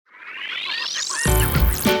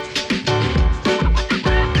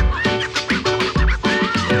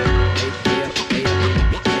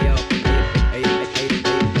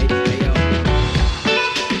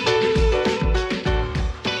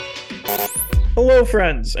Hello,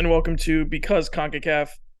 friends, and welcome to Because CONCACAF,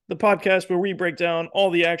 the podcast where we break down all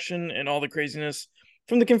the action and all the craziness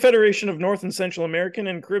from the Confederation of North and Central American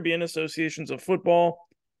and Caribbean Associations of Football,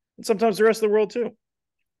 and sometimes the rest of the world too.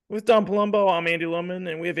 With Don Palumbo, I'm Andy Lohman,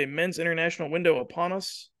 and we have a men's international window upon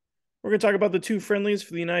us. We're going to talk about the two friendlies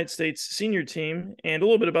for the United States senior team and a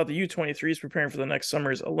little bit about the U23s preparing for the next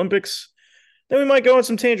summer's Olympics. Then we might go on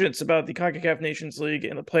some tangents about the CONCACAF Nations League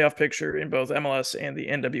and the playoff picture in both MLS and the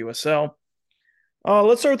NWSL.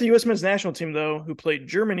 Let's start with the U.S. men's national team, though, who played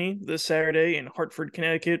Germany this Saturday in Hartford,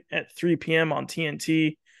 Connecticut at 3 p.m. on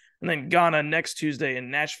TNT, and then Ghana next Tuesday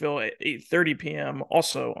in Nashville at 8:30 p.m.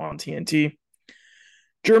 also on TNT.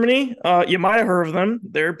 Germany, you might have heard of them.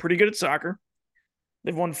 They're pretty good at soccer.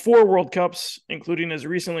 They've won 4 World Cups, including as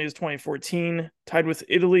recently as 2014, tied with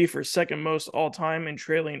Italy for second most all time and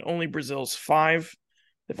trailing only Brazil's 5.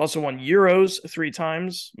 They've also won Euros 3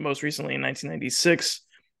 times, most recently in 1996,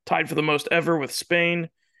 tied for the most ever with Spain,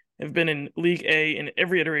 have been in League A in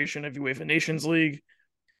every iteration of UEFA Nations League.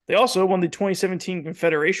 They also won the 2017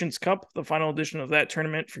 Confederations Cup, the final edition of that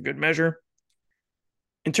tournament, for good measure.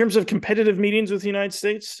 In terms of competitive meetings with the United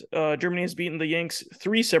States, Germany has beaten the Yanks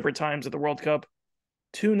 3 separate times at the World Cup,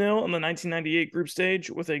 2-0 in the 1998 group stage,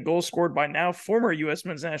 with a goal scored by now former U.S.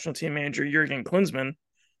 men's national team manager Jurgen Klinsmann.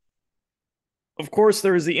 Of course,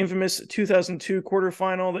 there is the infamous 2002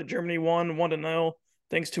 quarterfinal that Germany won 1-0,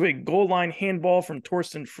 thanks to a goal line handball from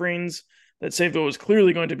Torsten Frings that saved what was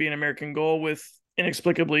clearly going to be an American goal with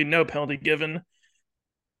inexplicably no penalty given.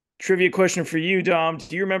 Trivia question for you, Dom.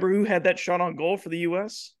 Do you remember who had that shot on goal for the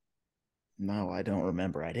U.S.? No, I don't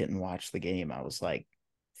remember. I didn't watch the game. I was like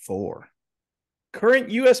 4. Current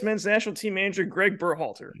U.S. men's national team manager Greg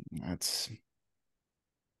Berhalter. That's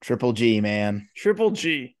Triple G, man. Triple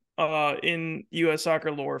G in U.S.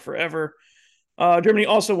 soccer lore forever. Germany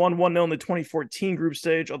also won 1-0 in the 2014 group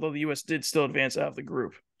stage, although the U.S. did still advance out of the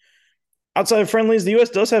group. Outside of friendlies, the U.S.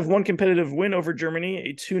 does have one competitive win over Germany,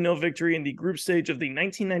 a 2-0 victory in the group stage of the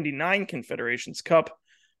 1999 Confederations Cup.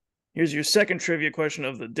 Here's your second trivia question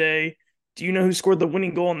of the day. Do you know who scored the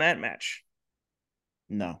winning goal in that match?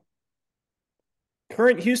 No.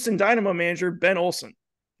 Current Houston Dynamo manager Ben Olsen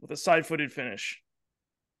with a side-footed finish.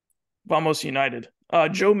 Vamos United.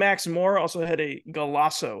 Joe Max Moore also had a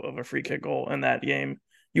golazo of a free kick goal in that game.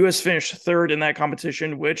 U.S. finished third in that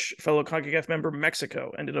competition, which fellow CONCACAF member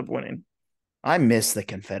Mexico ended up winning. I miss the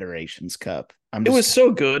Confederations Cup. It was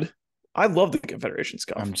so good. I love the Confederations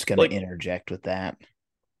Cup. I'm just gonna Like interject with that.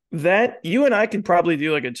 that, you and I could probably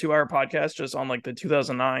do like a 2-hour podcast just on like the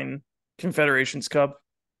 2009 Confederations Cup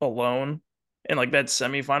alone, and like that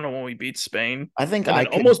semifinal when we beat Spain, I think and I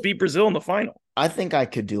then could almost beat Brazil in the final. I think I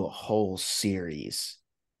could do a whole series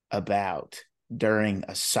about during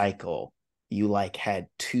a cycle you like had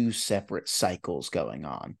 2 separate cycles going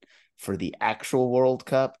on for the actual World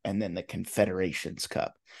Cup and then the Confederations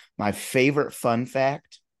Cup. My favorite fun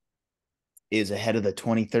fact is ahead of the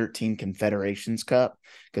 2013 Confederations Cup,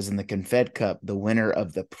 because in the Confed Cup, the winner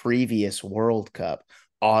of the previous World Cup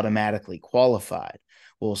automatically qualified.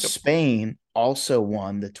 Well, Yep. Spain also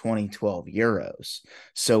won the 2012 Euros.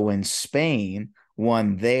 So when Spain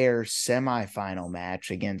won their semifinal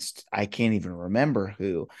match against, I can't even remember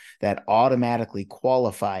who, that automatically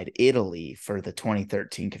qualified Italy for the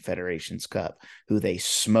 2013 Confederations Cup, who they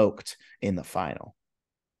smoked in the final.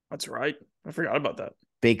 That's right. I forgot about that.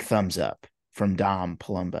 Big thumbs up from Dom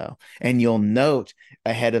Palumbo. And you'll note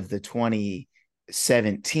ahead of the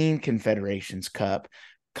 2017 Confederations Cup,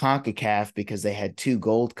 CONCACAF, because they had 2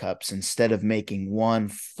 gold cups, instead of making one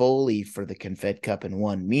fully for the Confed Cup and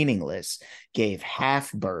one meaningless, gave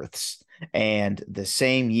half berths. And the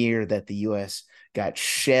same year that the U.S. got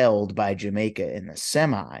shelled by Jamaica in the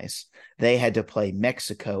semis, they had to play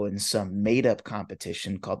Mexico in some made-up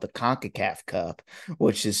competition called the CONCACAF Cup,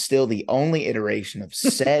 which is still the only iteration of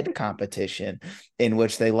said competition in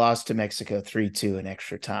which they lost to Mexico 3-2 in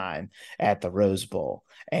extra time at the Rose Bowl.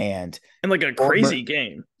 And like a crazy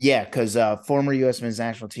game. Yeah, because former U.S. men's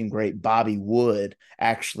national team great Bobby Wood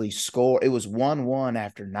actually scored. It was 1-1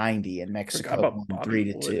 after 90, and Forgot Mexico about won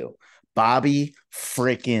Bobby 3-2. Wood. Bobby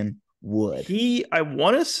freaking Wood. He, I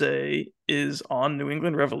want to say, is on New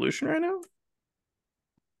England Revolution right now.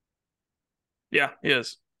 Yeah, he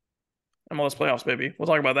is. MLS playoffs, baby. We'll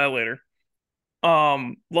talk about that later.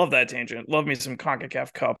 Love that tangent. Love me some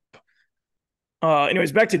CONCACAF Cup.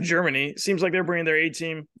 Anyways, back to Germany. Seems like they're bringing their A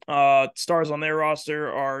team. Stars on their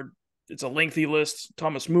roster are, it's a lengthy list: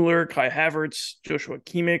 Thomas Muller, Kai Havertz, Joshua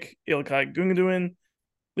Kimmich, Ilkay Gundogan,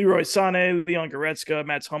 Leroy Sané, Leon Goretzka,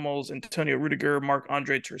 Mats Hummels, Antonio Rudiger,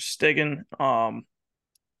 Marc-Andre ter Stegen.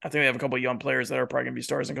 I think they have a couple of young players that are probably going to be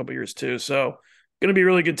stars in a couple of years too. So, going to be a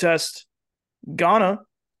really good test. Ghana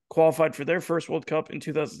qualified for their first World Cup in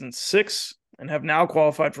 2006 and have now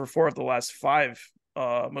qualified for 4 of the last 5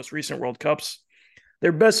 most recent World Cups.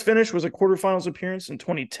 Their best finish was a quarterfinals appearance in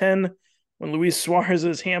 2010 when Luis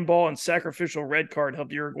Suarez's handball and sacrificial red card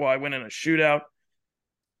helped Uruguay win in a shootout.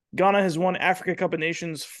 Ghana has won Africa Cup of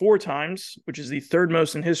Nations 4 times, which is the third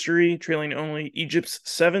most in history, trailing only Egypt's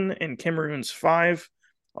 7 and Cameroon's 5,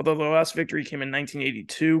 although the last victory came in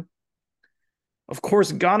 1982. Of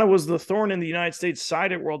course, Ghana was the thorn in the United States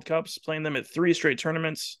side at World Cups, playing them at 3 straight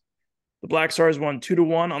tournaments. The Black Stars won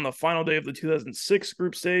 2-1 on the final day of the 2006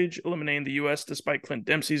 group stage, eliminating the U.S. despite Clint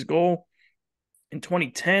Dempsey's goal. In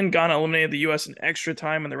 2010, Ghana eliminated the U.S. in extra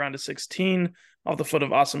time in the round of 16 off the foot of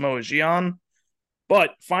Asamoah Gyan.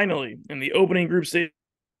 But finally, in the opening group stage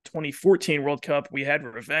 2014 World Cup, we had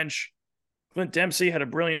revenge. Clint Dempsey had a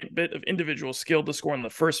brilliant bit of individual skill to score in the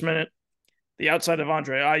first minute. The outside of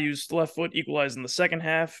Andre Ayew's left foot equalized in the second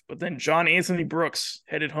half, but then John Anthony Brooks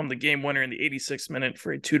headed home the game winner in the 86th minute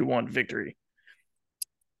for a 2-1 victory.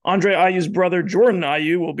 Andre Ayew's brother Jordan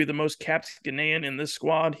Ayew will be the most capped Ghanaian in this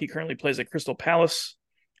squad. He currently plays at Crystal Palace.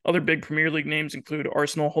 Other big Premier League names include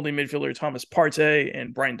Arsenal holding midfielder Thomas Partey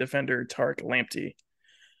and Brighton defender Tarek Lamptey.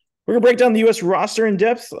 We're going to break down the U.S. roster in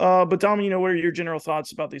depth, but Dom, what are your general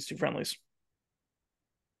thoughts about these 2 friendlies?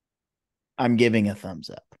 I'm giving a thumbs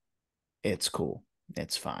up. It's cool.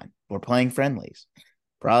 It's fine. We're playing friendlies.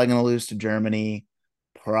 Probably going to lose to Germany.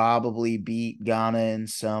 Probably beat Ghana in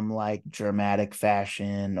some like dramatic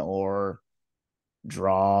fashion or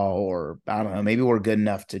draw, or I don't know. Maybe we're good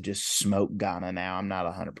enough to just smoke Ghana now. I'm not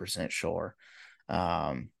 100% sure.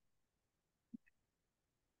 I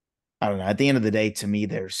don't know. At the end of the day, to me,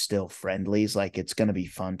 there's still friendlies. Like, it's going to be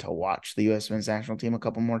fun to watch the U.S. men's national team a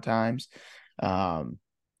couple more times.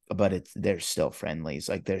 But there's still friendlies.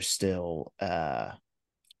 Like, there's still, to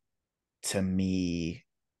me,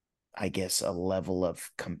 I guess, a level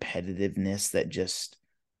of competitiveness that just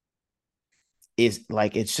is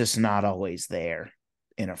like, it's just not always there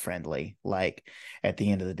in a friendly. Like, at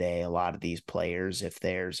the end of the day, a lot of these players, if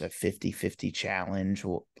there's a 50-50 challenge,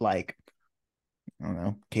 like, I don't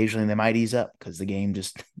know, occasionally they might ease up because the game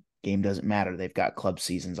doesn't matter. They've got club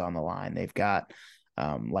seasons on the line. They've got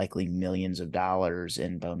likely millions of dollars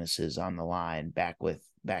in bonuses on the line with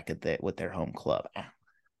their home club.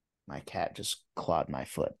 My cat just clawed my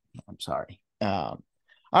foot. I'm sorry. I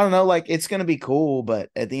don't know. Like, it's gonna be cool, but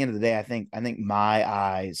at the end of the day, I think my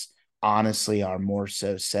eyes honestly are more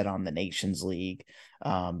so set on the Nations League,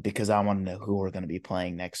 because I want to know who we're going to be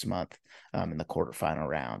playing next month in the quarterfinal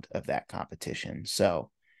round of that competition. So,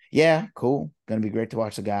 yeah, cool. Going to be great to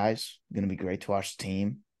watch the guys. Going to be great to watch the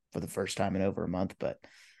team for the first time in over a month, but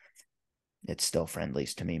it's still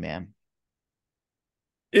friendlies to me, man.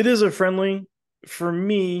 It is a friendly. For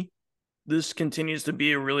me, this continues to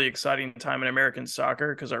be a really exciting time in American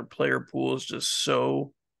soccer because our player pool is just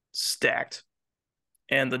so stacked.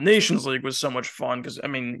 And the Nations League was so much fun because,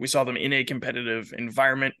 we saw them in a competitive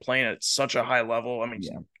environment playing at such a high level.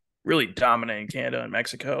 Yeah. Really dominating Canada and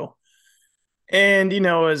Mexico. And,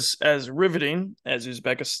 as riveting as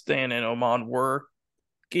Uzbekistan and Oman were,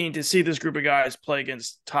 getting to see this group of guys play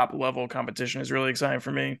against top level competition is really exciting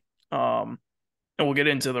for me. And we'll get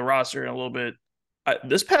into the roster in a little bit.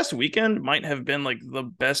 This past weekend might have been like the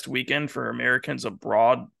best weekend for Americans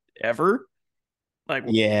abroad ever. Like,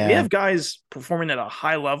 we Yeah. have guys performing at a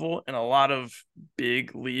high level in a lot of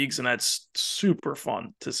big leagues, and that's super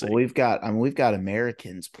fun to see. Well, we've got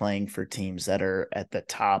Americans playing for teams that are at the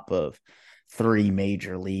top of 3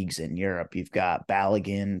 major leagues in Europe. You've got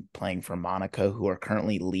Balogun playing for Monaco, who are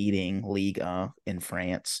currently leading Ligue 1 in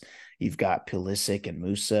France. You've got Pulisic and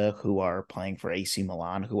Musa, who are playing for AC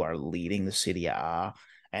Milan, who are leading the Serie A.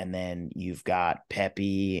 And then you've got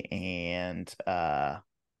Pepe and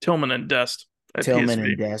Tillman and Dest at Tillman PSV.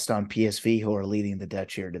 and Dest on PSV, who are leading the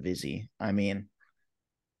Dutch Eredivisie. I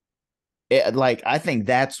think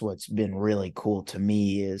that's what's been really cool to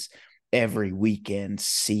me is every weekend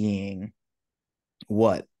seeing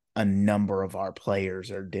what a number of our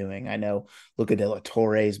players are doing. I know Luca de la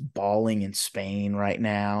Torre's balling in Spain right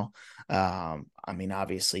now.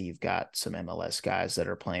 Obviously you've got some MLS guys that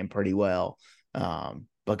are playing pretty well.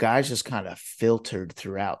 But guys just kind of filtered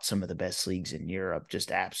throughout some of the best leagues in Europe,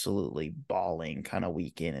 just absolutely balling kind of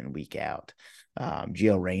week in and week out.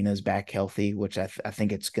 Gio Reyna's back healthy, which I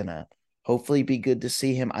think it's going to hopefully be good to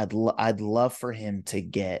see him. I'd love for him to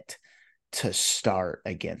get to start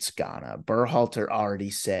against Ghana. Berhalter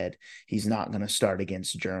already said he's not going to start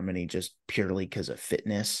against Germany just purely because of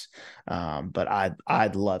fitness. But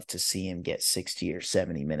I'd love to see him get 60 or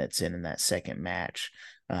 70 minutes in that second match,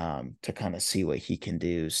 to kind of see what he can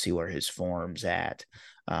do, see where his form's at.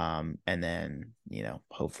 And then,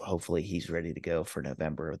 hopefully he's ready to go for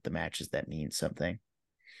November with the matches that mean something.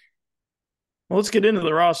 Well, let's get into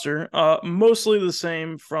the roster. Mostly the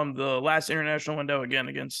same from the last international window, again,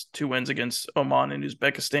 against 2 wins against Oman and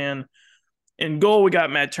Uzbekistan. In goal, we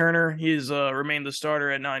got Matt Turner. He's remained the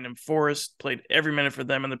starter at Nottingham Forest, played every minute for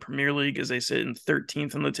them in the Premier League as they sit in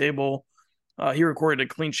 13th on the table. He recorded a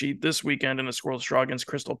clean sheet this weekend in a scoreless draw against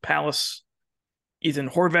Crystal Palace. Ethan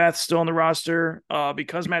Horvath still on the roster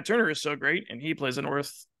because Matt Turner is so great and he plays at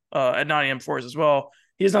Nottingham Forest as well.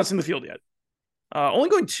 He has not seen the field yet. Only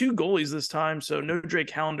going 2 goalies this time, so no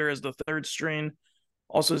Drake Callender as the third string.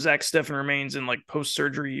 Also, Zach Steffen remains in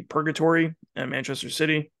post-surgery purgatory at Manchester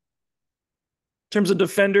City. In terms of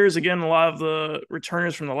defenders, again, a lot of the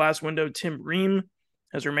returners from the last window. Tim Ream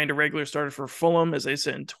has remained a regular starter for Fulham as they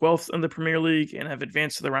sit in 12th in the Premier League and have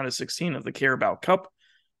advanced to the round of 16 of the Carabao Cup.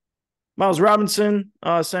 Miles Robinson,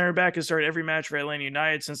 center back, has started every match for Atlanta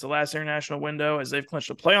United since the last international window as they've clinched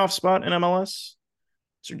a playoff spot in MLS.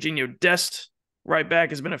 Serginho Dest, right back,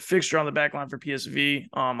 has been a fixture on the back line for PSV.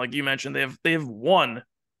 Like you mentioned, they have won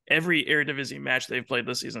every Eredivisie match they've played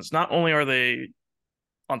this season. So not only are they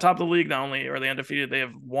on top of the league, not only are they undefeated, they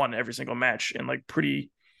have won every single match in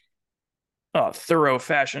pretty thorough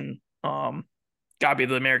fashion. Gotta be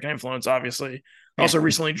the American influence, obviously. Also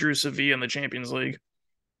recently drew Sevilla in the Champions League.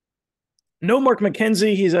 No Mark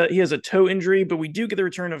McKenzie. He has a toe injury, but we do get the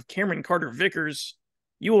return of Cameron Carter-Vickers.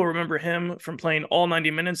 You will remember him from playing all 90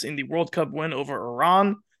 minutes in the World Cup win over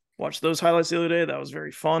Iran. Watched those highlights the other day. That was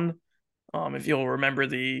very fun. If you'll remember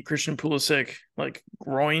the Christian Pulisic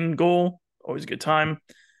groin goal, always a good time.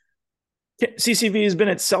 CCV has been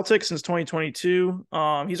at Celtic since 2022.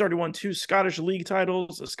 He's already won 2 Scottish League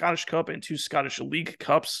titles, a Scottish Cup, and 2 Scottish League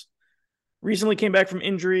Cups. Recently came back from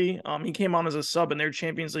injury. He came on as a sub in their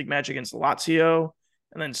Champions League match against Lazio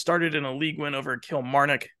and then started in a league win over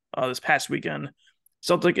Kilmarnock this past weekend.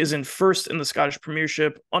 Celtic is in first in the Scottish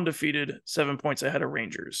Premiership, undefeated, 7 points ahead of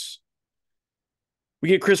Rangers. We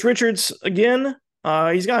get Chris Richards again.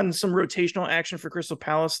 He's gotten some rotational action for Crystal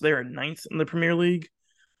Palace. They're 9th in the Premier League.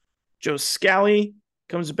 Joe Scally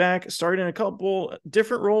comes back, started in a couple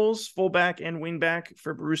different roles, fullback and wingback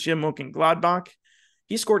for Borussia Mönchengladbach.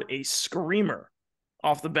 He scored a screamer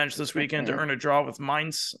off the bench this weekend to earn a draw with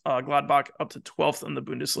Mainz. Gladbach up to 12th in the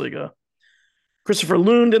Bundesliga. Christopher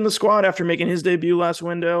Lund in the squad after making his debut last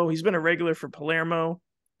window. He's been a regular for Palermo,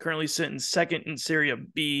 currently sitting 2nd in Serie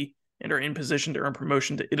B and are in position to earn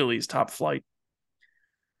promotion to Italy's top flight.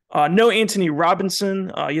 No Anthony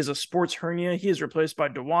Robinson. He has a sports hernia. He is replaced by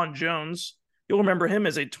DeJuan Jones. You'll remember him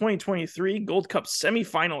as a 2023 Gold Cup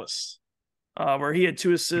semifinalist, where he had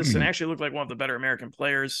 2 assists and actually looked like one of the better American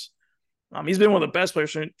players. He's been one of the best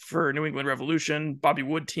players for New England Revolution, Bobby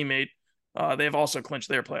Wood teammate. They have also clinched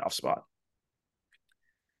their playoff spot.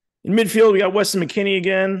 In midfield, we got Weston McKennie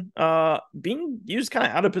again, being used kind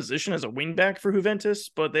of out of position as a wingback for Juventus,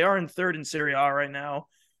 but they are in 3rd in Serie A right now.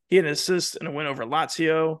 He had an assist in a win over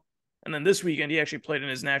Lazio. And then this weekend, he actually played in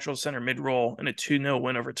his natural center mid role in a 2-0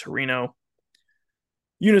 win over Torino.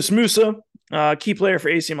 Yunus Musa, key player for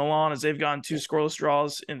AC Milan as they've gotten 2 scoreless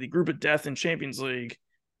draws in the group of death in Champions League.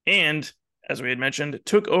 And, as we had mentioned,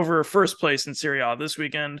 took over first place in Serie A this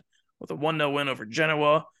weekend with a 1-0 win over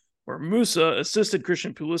Genoa, where Musa assisted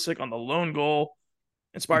Christian Pulisic on the lone goal,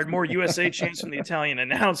 inspired more USA chants from the Italian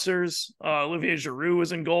announcers. Olivier Giroud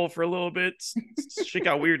was in goal for a little bit. Shit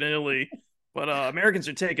got weird in Italy, but Americans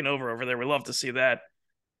are taking over there. We love to see that.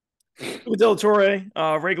 Del Torre,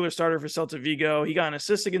 regular starter for Celta Vigo. He got an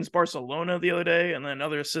assist against Barcelona the other day, and then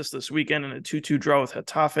another assist this weekend in a 2-2 draw with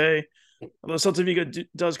Getafe. Although Celta Vigo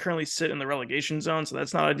does currently sit in the relegation zone, so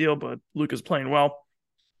that's not ideal, but Luke is playing well.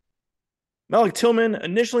 Malik Tillman,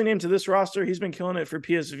 initially named to this roster, he's been killing it for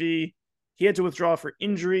PSV. He had to withdraw for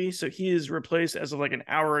injury, so he is replaced as of an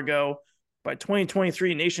hour ago by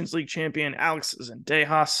 2023 Nations League champion Alex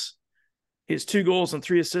Zendejas. He has 2 goals and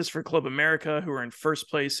 3 assists for Club America, who are in first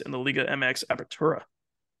place in the Liga MX Apertura.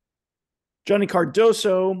 Johnny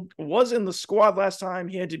Cardoso was in the squad last time.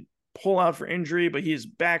 He had to pull out for injury, but he is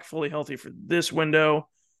back fully healthy for this window,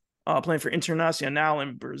 playing for Internacional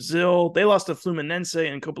in Brazil. They lost to Fluminense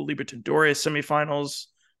in Copa Libertadores semifinals,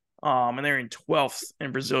 and they're in 12th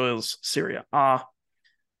in Brazil's Serie A.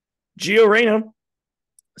 Gio Reyna,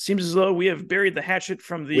 seems as though we have buried the hatchet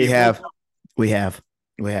from the We have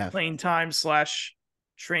playing time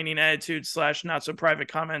 / training attitude / not so private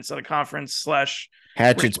comments at a conference /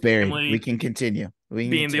 hatchet's buried. We can continue.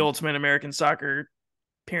 The ultimate American soccer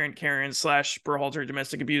parent Karen / Berhalter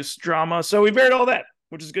domestic abuse drama. So we buried all that,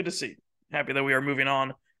 which is good to see. Happy that we are moving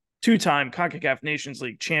on. 2-time CONCACAF Nations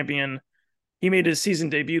League champion. He made his season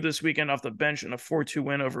debut this weekend off the bench in a 4-2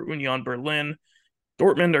 win over Union Berlin.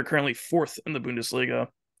 Dortmund are currently fourth in the Bundesliga.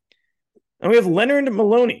 And we have Leonard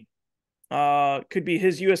Maloney. Could be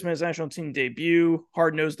his U.S. men's national team debut.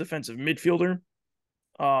 Hard-nosed defensive midfielder.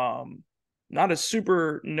 Not a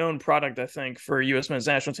super known product, I think, for U.S. men's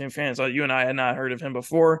national team fans. You and I had not heard of him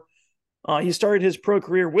before. He started his pro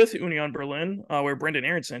career with Union Berlin, where Brendan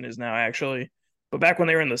Aronson is now, actually. But back when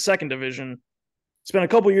they were in the second division, spent a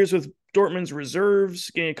couple years with Dortmund's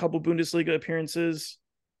reserves, getting a couple Bundesliga appearances.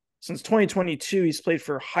 Since 2022, he's played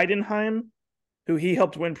for Heidenheim, who he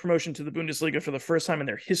helped win promotion to the Bundesliga for the first time in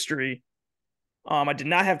their history. I did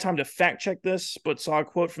not have time to fact check this, but saw a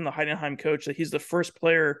quote from the Heidenheim coach that he's the first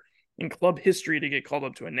player in club history to get called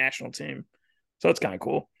up to a national team. So that's kind of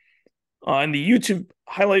cool. In the YouTube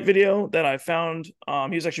highlight video that I found,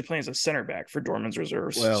 he was actually playing as a center back for Dortmund's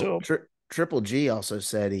reserves. Well, Triple G also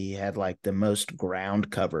said he had like the most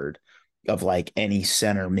ground covered of like any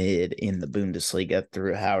center mid in the Bundesliga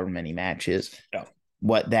through however many matches. Yeah.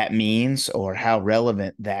 What that means or how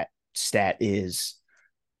relevant that stat is,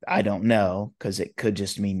 I don't know, because it could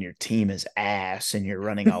just mean your team is ass and you're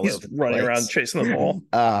running all over the running place. around chasing the ball.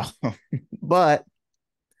 But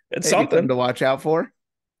it's something to watch out for.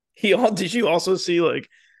 Did you also see like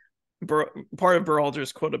part of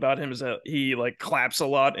Berhalter's quote about him is that he like claps a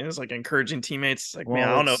lot and is like encouraging teammates. It's like, well, man,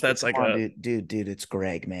 I don't know if that's like dude, it's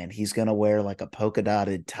Greg, man. He's gonna wear like a polka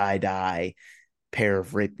dotted tie dye pair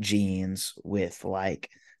of ripped jeans with like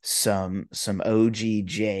some OG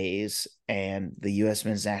J's, and the U.S.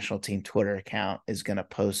 men's national team Twitter account is gonna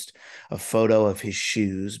post a photo of his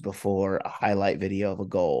shoes before a highlight video of a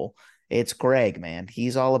goal. It's Greg, man.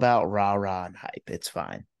 He's all about rah and hype. It's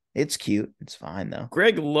fine. It's cute. It's fine, though.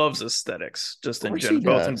 Greg loves aesthetics, just in general,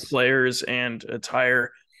 both in players and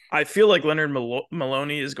attire. I feel like Leonard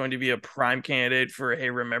Maloney is going to be a prime candidate for, hey,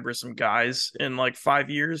 remember some guys in like 5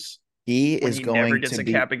 years. He never gets a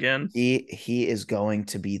cap again. He is going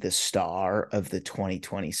to be the star of the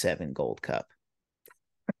 2027 Gold Cup.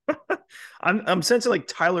 I'm sensing like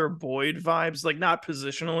Tyler Boyd vibes, like not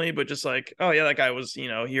positionally, but just like, oh yeah, that guy was,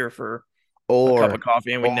 here for a cup of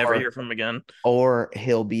coffee and we never hear from him again. Or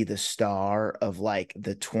he'll be the star of like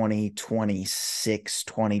the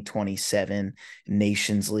 2026-2027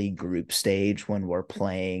 Nations League group stage when we're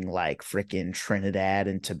playing like freaking Trinidad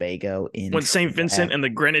and Tobago when St. Vincent and the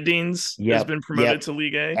Grenadines has been promoted to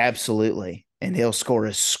League A. Absolutely. And he'll score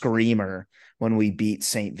a screamer when we beat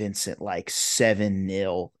St. Vincent like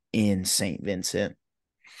 7-0 in St. Vincent.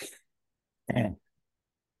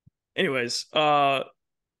 Anyways,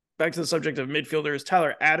 back to the subject of midfielders.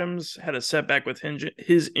 Tyler Adams had a setback with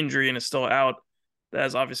his injury and is still out. That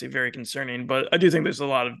is obviously very concerning, but I do think there's a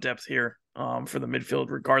lot of depth here for the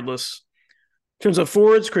midfield regardless. In terms of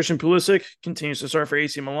forwards, Christian Pulisic continues to start for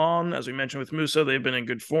AC Milan. As we mentioned with Musa, they've been in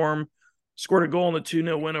good form. Scored a goal in the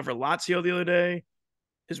 2-0 win over Lazio the other day.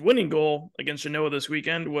 His winning goal against Genoa this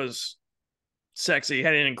weekend was sexy. He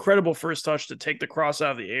had an incredible first touch to take the cross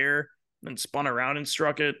out of the air, then spun around and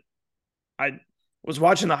struck it. I was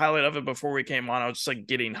watching the highlight of it before we came on. I was just like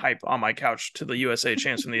getting hype on my couch to the USA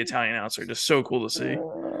chants from the Italian announcer. Just so cool to see.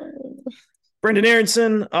 Brendan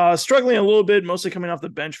Aronson struggling a little bit, mostly coming off the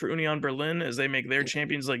bench for Union Berlin as they make their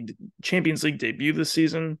Champions League debut this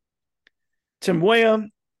season. Tim Weah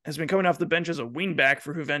has been coming off the bench as a wingback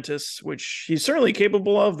for Juventus, which he's certainly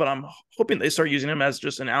capable of, but I'm hoping they start using him as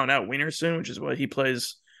just an out-and-out wiener soon, which is what he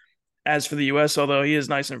plays as for the U.S., although he is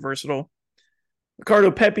nice and versatile. Ricardo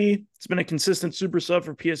Pepi has been a consistent super sub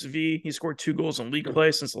for PSV. He scored 2 goals in league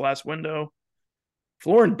play since the last window.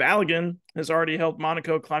 Florian Balogun has already helped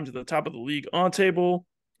Monaco climb to the top of the league on table,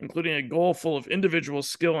 including a goal full of individual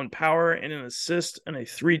skill and power and an assist in a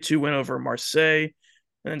 3-2 win over Marseille,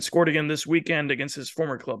 and then scored again this weekend against his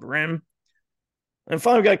former club, Rennes. And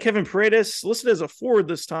finally, we got Kevin Paredes, listed as a forward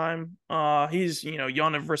this time. He's,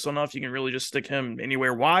 young and versatile enough. You can really just stick him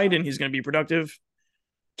anywhere wide, and he's going to be productive.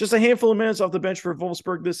 Just a handful of minutes off the bench for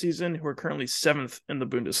Wolfsburg this season, who are currently 7th in the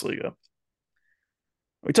Bundesliga.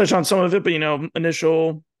 We touched on some of it, but,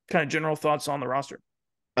 initial kind of general thoughts on the roster.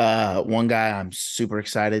 One guy I'm super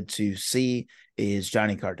excited to see is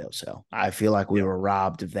Johnny Cardoso. I feel like we were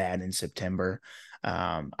robbed of that in September.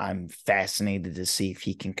 I'm fascinated to see if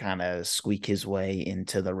he can kind of squeak his way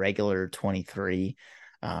into the regular 23.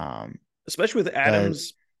 Especially with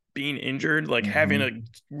Adams being injured, having a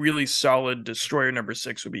really solid destroyer number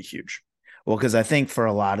 6 would be huge. Well, because I think for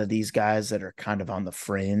a lot of these guys that are kind of on the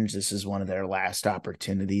fringe, this is one of their last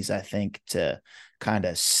opportunities, I think, to kind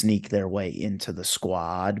of sneak their way into the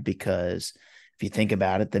squad. Because if you think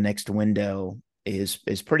about it, the next window is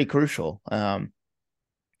pretty crucial.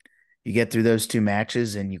 You get through those two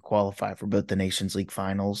matches and you qualify for both the Nations League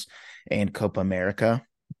finals and Copa America.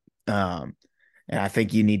 Um, and I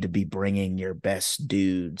think you need to be bringing your best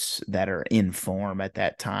dudes that are in form at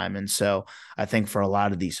that time. And so I think for a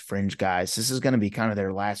lot of these fringe guys, this is going to be kind of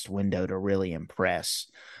their last window to really impress.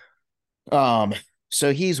 Um,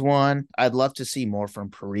 so he's one. I'd love to see more from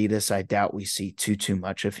Paredes. I doubt we see too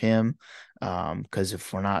much of him. Because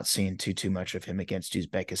if we're not seeing too much of him against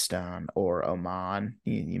Uzbekistan or Oman,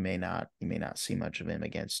 you may not see much of him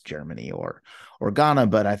against Germany or Ghana.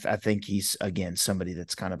 But I think he's again somebody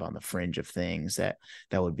that's kind of on the fringe of things that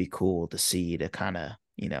would be cool to see to kind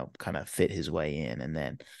of fit his way in. And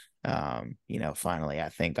then finally, I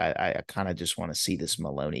think I kind of just want to see this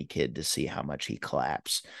Maloney kid to see how much he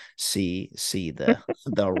claps, see the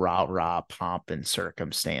rah pomp and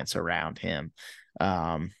circumstance around him.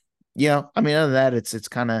 I mean, other than that, it's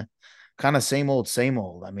kind of same old.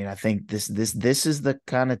 I mean, I think this is the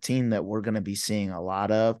kind of team that we're going to be seeing a lot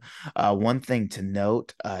of. One thing to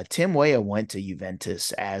note, Tim Weah went to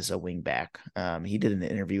Juventus as a wingback. He did an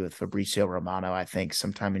interview with Fabrizio Romano, I think,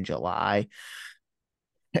 sometime in July,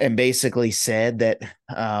 and basically said that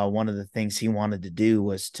one of the things he wanted to do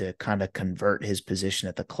was to kind of convert his position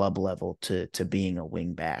at the club level to being a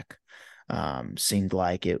wingback. Seemed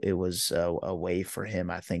like it was a way for him,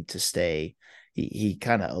 I think, to stay. He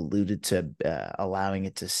kind of alluded to allowing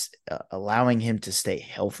him to stay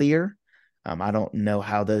healthier. I don't know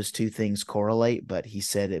how those two things correlate, but he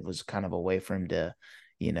said it was kind of a way for him to,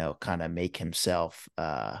 kind of make himself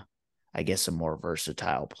I guess a more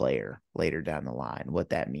versatile player later down the line. What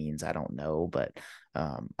that means, I don't know, but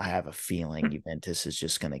I have a feeling Juventus is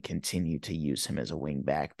just going to continue to use him as a wing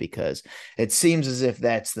back because it seems as if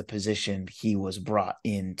that's the position he was brought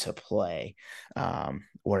in to play.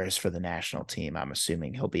 Whereas for the national team, I'm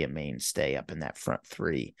assuming he'll be a mainstay up in that front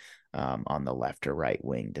three on the left or right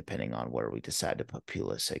wing, depending on where we decide to put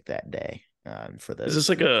Pulisic that day. For Is those, this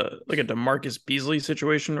like a DeMarcus Beasley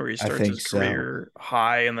situation where he I starts think his so. career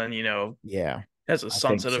high and then Yeah, has a I think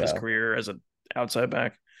sunset of his so. career as an outside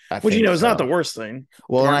back, I which think is not the so. worst thing.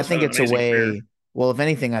 Well, and I DeMarcus think had an it's a amazing career. way. Well, if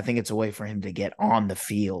anything, I think it's a way for him to get on the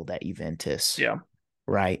field at Juventus, Yeah.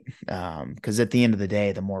 right? Because at the end of the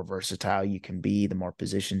day, the more versatile you can be, the more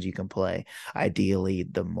positions you can play. Ideally,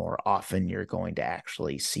 the more often you're going to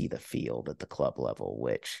actually see the field at the club level,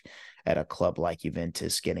 which at a club like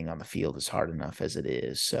Juventus, getting on the field is hard enough as it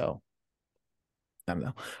is. So I don't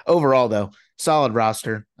know. Overall, though, solid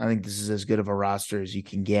roster. I think this is as good of a roster as you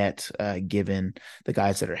can get, given the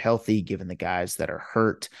guys that are healthy, given the guys that are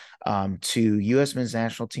hurt. To U.S. men's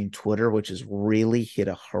national team Twitter, which has really hit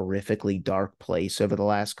a horrifically dark place over the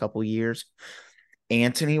last couple years.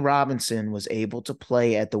 Anthony Robinson was able to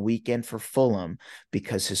play at the weekend for Fulham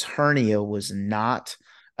because his hernia was not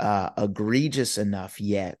egregious enough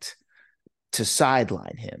yet to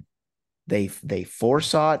sideline him. They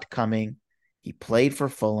foresaw it coming. He played for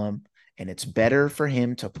Fulham, and it's better for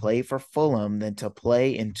him to play for Fulham than to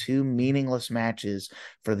play in two meaningless matches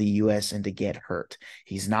for the US and to get hurt.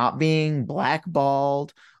 He's not being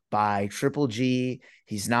blackballed by Triple G.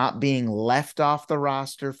 He's not being left off the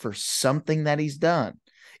roster for something that he's done.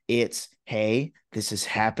 It's, hey, this is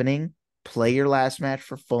happening. Play your last match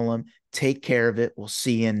for Fulham. Take care of it. We'll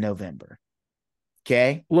see you in November.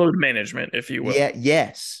 Okay. Load management, if you will. Yeah,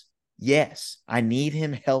 yes. Yes, I need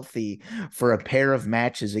him healthy for a pair of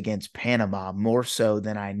matches against Panama more so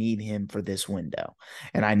than I need him for this window.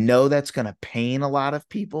 And I know that's going to pain a lot of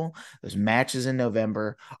people. Those matches in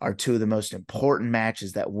November are two of the most important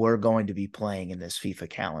matches that we're going to be playing in this FIFA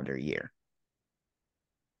calendar year.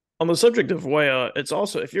 On the subject of Weah, it's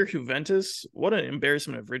also if you're Juventus, what an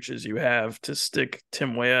embarrassment of riches you have to stick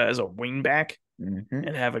Tim Weah as a wingback Mm-hmm.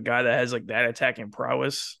 and have a guy that has like that attacking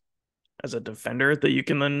prowess as a defender that you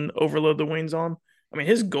can then overload the wings on. I mean,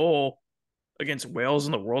 his goal against Wales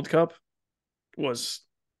in the World Cup was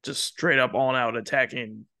just straight up all out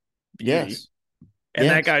attacking beauty. Yes, And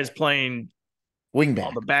that yes. guy's playing on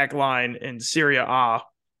Wingback. the back line in Syria A,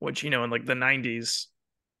 which, in like the 90s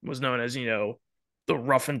was known as, the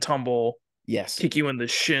rough and tumble, Yes, kick you in the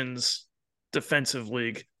shins defensive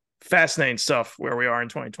league. Fascinating stuff where we are in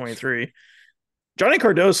 2023. Johnny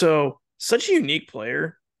Cardoso, such a unique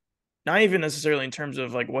player, not even necessarily in terms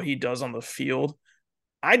of like what he does on the field.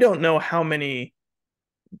 I don't know how many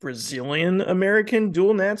Brazilian American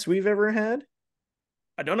dual nats we've ever had.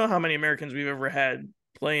 I don't know how many Americans we've ever had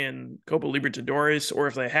playing Copa Libertadores, or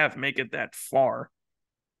if they have make it that far.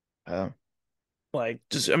 uh, Like,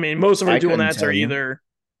 just I mean, most of our I dual couldn't nats are tell you. either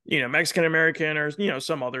Mexican American or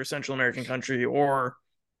some other Central American country, or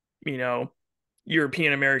you know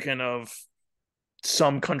European American of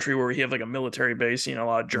some country where we have like a military base, a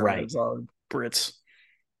lot of Right. Germans, a lot of Brits.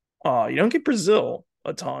 You don't get Brazil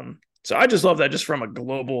a ton. So I just love that just from a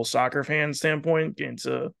global soccer fan standpoint, getting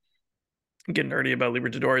to get nerdy about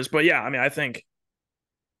Libertadores. But yeah, I mean, I think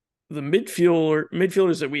the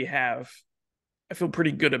midfielders that we have, I feel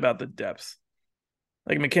pretty good about the depth.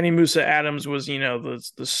 Like McKennie Musa Adams was,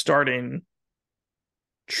 the starting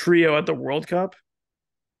trio at the World Cup.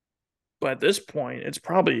 But at this point, it's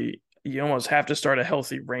probably you almost have to start a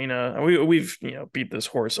healthy Reina. We've beat this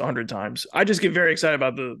horse 100 times. I just get very excited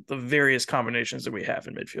about the various combinations that we have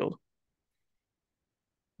in midfield.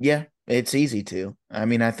 Yeah, it's easy to. I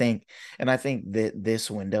mean, I think that this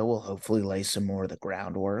window will hopefully lay some more of the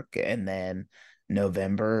groundwork, and then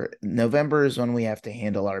November is when we have to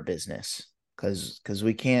handle our business because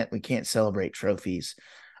we can't celebrate trophies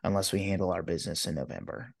unless we handle our business in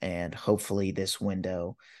November. And hopefully this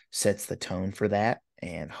window sets the tone for that.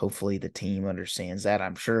 And hopefully the team understands that.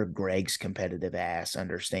 I'm sure Greg's competitive ass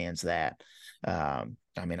understands that. I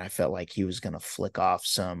mean, I felt like he was going to flick off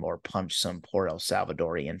some or punch some poor El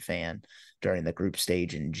Salvadorian fan during the group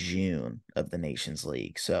stage in June of the Nations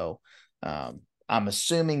League. So I'm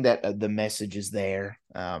assuming that the message is there.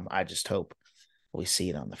 I just hope we see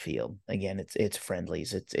it on the field. Again, it's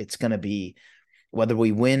friendlies. It's going to be whether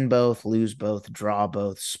we win both, lose both, draw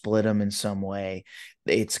both, split them in some way.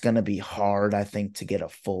 It's going to be hard, I think, to get a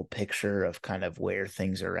full picture of kind of where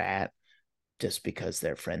things are at just because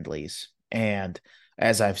they're friendlies. And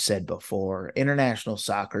as I've said before, international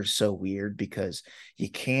soccer is so weird because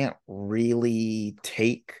you can't really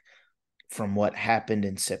take from what happened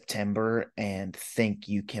in September and think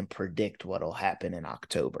you can predict what'll happen in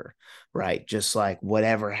October, right? Just like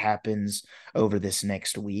whatever happens over this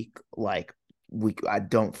next week, like I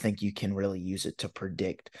don't think you can really use it to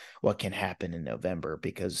predict what can happen in November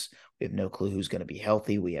because we have no clue who's going to be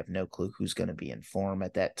healthy. We have no clue who's going to be in form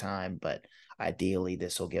at that time. But ideally,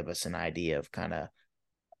 this will give us an idea of kind of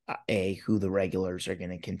A, who the regulars are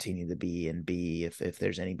going to continue to be, and B, if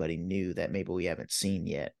there's anybody new that maybe we haven't seen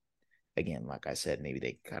yet. Again, like I said, maybe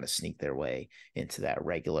they kind of sneak their way into that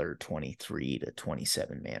regular 23 to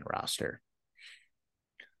 27 man roster.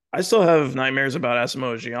 I still have nightmares about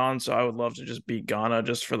Asamoah Gyan, so I would love to just beat Ghana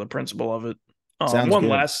just for the principle of it. Um, Sounds one good.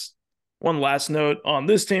 last one last note on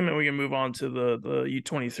this team, and we can move on to the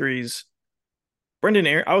U23s. Brendan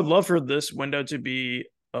Aaron, I would love for this window to be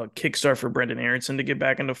a kickstart for Brendan Aronson to get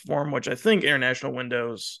back into form, which I think international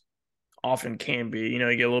windows often can be. You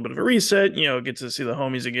get a little bit of a reset, get to see the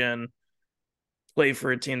homies again, play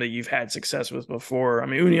for a team that you've had success with before. I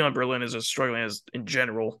mean, Union Berlin is just struggling as in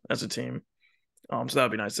general as a team. So that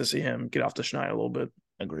would be nice to see him get off the schneid a little bit.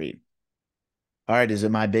 Agreed. All right, is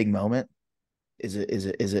it my big moment? Is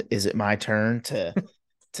it my turn to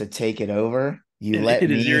take it over? You let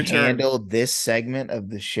It is me your turn. handle this segment of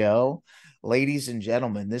the show. Ladies and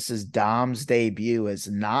gentlemen, this is Dom's debut as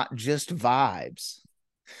not just vibes,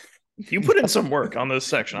 You put in some work on this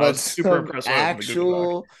section. I but was super some impressed when I opened the Google Doc.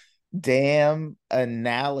 actual damn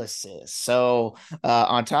analysis. So,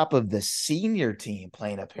 on top of the senior team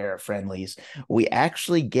playing a pair of friendlies, we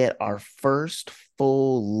actually get our first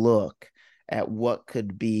full look at what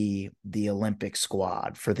could be the Olympic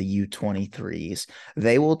squad for the U23s.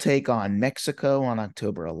 They will take on Mexico on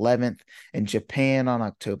October 11th and Japan on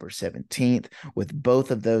October 17th, with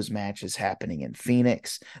both of those matches happening in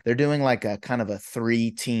Phoenix. They're doing like a kind of a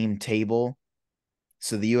 3-team table.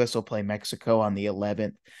 So the US will play Mexico on the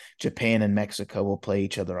 11th. Japan and Mexico will play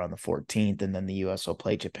each other on the 14th. And then the US will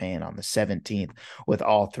play Japan on the 17th, with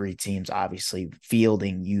all three teams obviously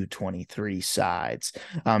fielding U23 sides.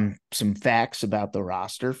 Some facts about the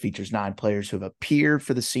roster: features 9 players who have appeared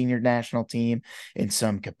for the senior national team in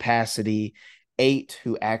some capacity. 8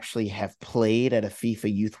 who actually have played at a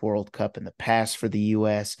FIFA Youth World Cup in the past for the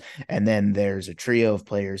U.S. And then there's a trio of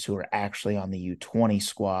players who are actually on the U20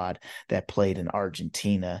 squad that played in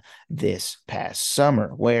Argentina this past summer,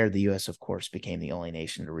 where the U.S., of course, became the only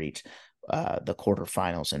nation to reach the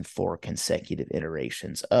quarterfinals in 4 consecutive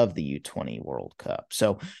iterations of the U20 World Cup.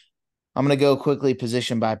 So I'm going to go quickly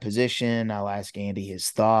position by position. I'll ask Andy his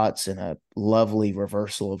thoughts and a lovely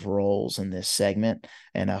reversal of roles in this segment.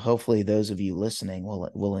 And hopefully those of you listening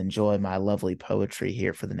will enjoy my lovely poetry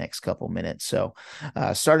here for the next couple minutes. So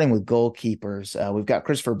starting with goalkeepers, we've got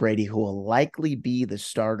Christopher Brady, who will likely be the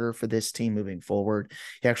starter for this team moving forward.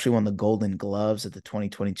 He actually won the Golden Gloves at the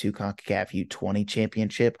 2022 CONCACAF U20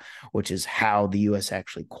 Championship, which is how the U.S.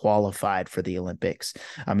 actually qualified for the Olympics.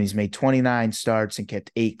 He's made 29 starts and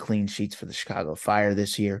kept 8 clean sheets for the Chicago Fire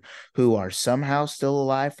this year, who are somehow still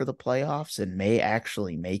alive for the playoffs. playoffs and may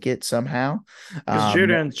actually make it somehow. Because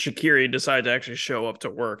Xherdan Shaqiri decided to actually show up to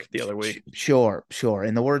work the other week. Sure.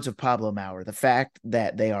 In the words of Pablo Maurer, the fact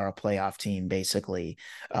that they are a playoff team basically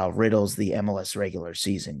riddles the MLS regular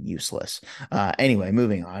season useless. Anyway,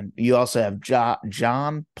 moving on. You also have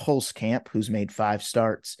John Pulskamp, who's made 5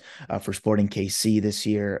 starts for Sporting KC this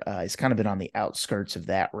year. He's kind of been on the outskirts of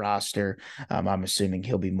that roster. I'm assuming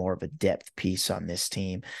he'll be more of a depth piece on this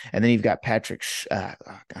team. And then you've got Patrick, I'm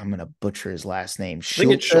going to butcher his last name. I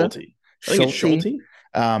think it's Schulte.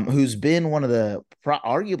 Who's been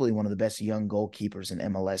arguably one of the best young goalkeepers in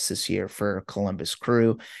MLS this year for Columbus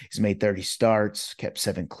Crew. He's made 30 starts, kept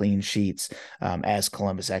 7 clean sheets, as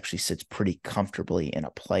Columbus actually sits pretty comfortably in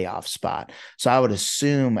a playoff spot. So I would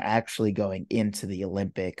assume actually going into the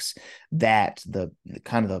Olympics that the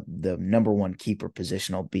number one keeper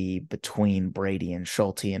position will be between Brady and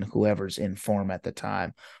Schulte, and whoever's in form at the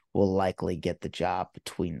time will likely get the job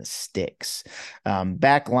between the sticks.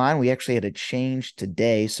 Back line, we actually had a change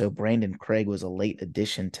today. So Brandon Craig was a late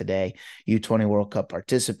addition today. U20 World Cup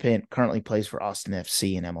participant, currently plays for Austin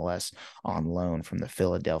FC and MLS on loan from the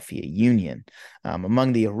Philadelphia Union.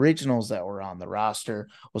 Among the originals that were on the roster,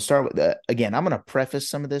 we'll start with, again, I'm going to preface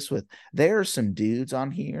some of this with, there are some dudes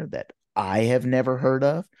on here that I have never heard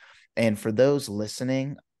of. And for those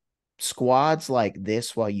listening, squads like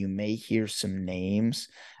this, while you may hear some names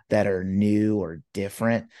that are new or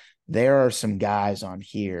different, there are some guys on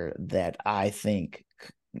here that I think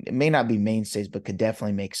it may not be mainstays, but could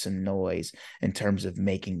definitely make some noise in terms of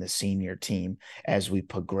making the senior team as we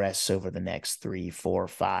progress over the next 3, 4,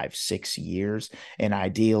 5, 6 years. And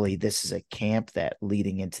ideally, this is a camp that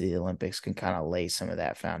leading into the Olympics can kind of lay some of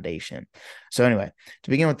that foundation. So anyway, to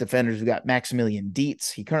begin with defenders, we've got Maximilian Dietz.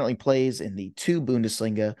 He currently plays in the 2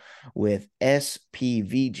 Bundesliga with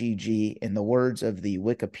SPVGG, in the words of the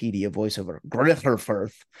Wikipedia voiceover,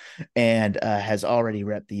 Gritherfirth, and has already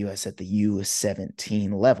repped the U.S. at the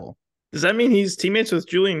U17 level. Does that mean he's teammates with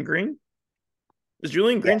Julian Green? Is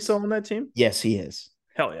Julian Green still on that team? Yes, he is.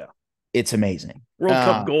 Hell yeah. It's amazing. World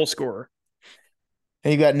Cup goal scorer.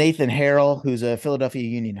 And you got Nathan Harrell, who's a Philadelphia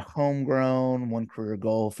Union homegrown, 1 career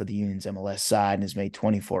goal for the Union's MLS side, and has made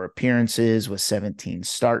 24 appearances with 17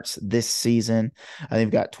 starts this season. They've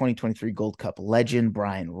got 2023 Gold Cup legend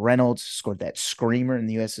Brian Reynolds, scored that screamer in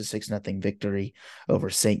the U.S.'s 6-0 victory over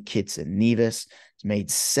St. Kitts and Nevis. He's made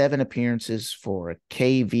 7 appearances for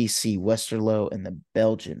KVC Westerlo in the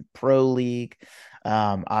Belgian Pro League.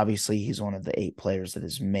 Obviously, he's one of the 8 players that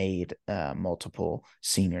has made multiple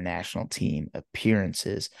senior national team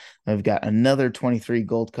appearances. We've got another 23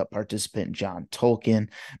 Gold Cup participant, John Tolkien,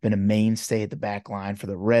 been a mainstay at the back line for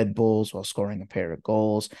the Red Bulls while scoring a pair of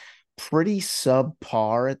goals. Pretty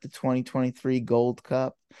subpar at the 2023 Gold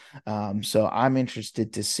Cup. So I'm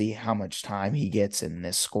interested to see how much time he gets in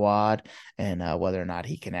this squad and whether or not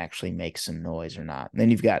he can actually make some noise or not. And then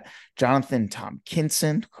you've got Jonathan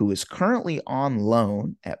Tompkinson, who is currently on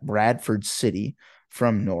loan at Bradford City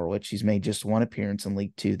from Norwich. He's made just 1 appearance in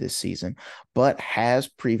League 2 this season, but has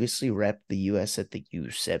previously repped the U.S. at the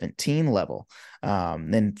U17 level.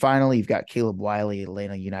 Then finally, you've got Caleb Wiley,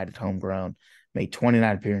 Atlanta United homegrown, made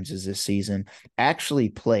 29 appearances this season, actually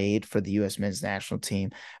played for the U.S. men's national team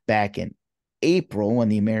back in April when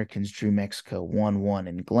the Americans drew Mexico 1-1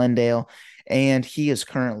 in Glendale, and he is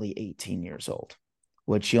currently 18 years old,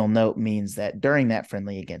 which you'll note means that during that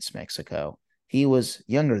friendly against Mexico, he was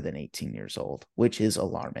younger than 18 years old, which is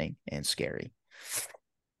alarming and scary.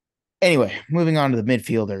 Anyway, moving on to the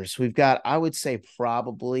midfielders, we've got, I would say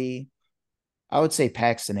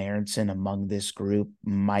Paxton Aronson among this group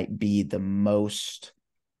might be the most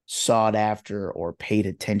sought after or paid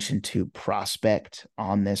attention to prospect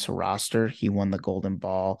on this roster. He won the Golden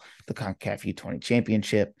Ball, the CONCACAF U20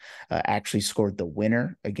 Championship, actually scored the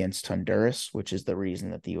winner against Honduras, which is the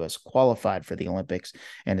reason that the U.S. qualified for the Olympics,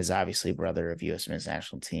 and is obviously brother of U.S. men's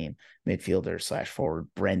national team midfielder / forward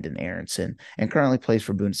Brendan Aronson, and currently plays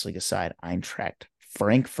for Bundesliga side Eintracht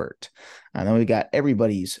Frankfurt. And then we got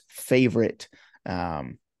everybody's favorite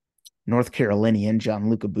North Carolinian,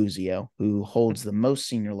 Gianluca Buzio, who holds the most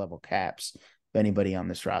senior level caps of anybody on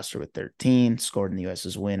this roster with 13, scored in the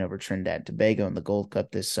U.S.'s win over Trinidad and Tobago in the Gold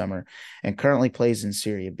Cup this summer, and currently plays in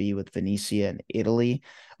Serie B with Venezia in Italy.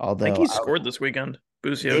 Although I think he scored this weekend.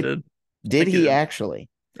 Buzio did. Did he actually?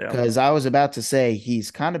 Yeah. Because I was about to say he's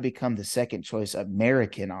kind of become the second choice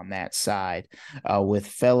American on that side, with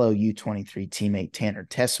fellow U23 teammate Tanner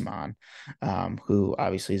Tessman, who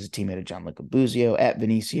obviously is a teammate of Gianluca Buzio at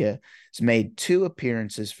Venezia. Has made 2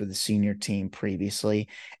 appearances for the senior team previously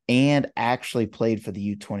and actually played for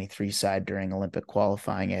the U23 side during Olympic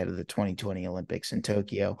qualifying ahead of the 2020 Olympics in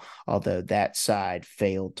Tokyo, although that side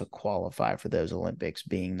failed to qualify for those Olympics,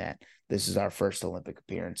 being that this is our first Olympic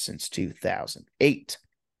appearance since 2008.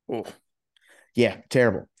 Oof. Yeah,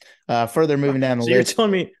 terrible. Further moving down the So you're list,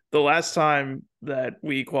 telling me the last time that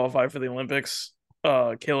we qualified for the Olympics,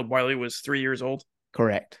 Caleb Wiley was 3 years old?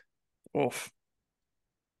 correct. Oof.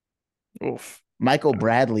 Oof. Michael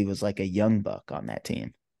Bradley was like a young buck on that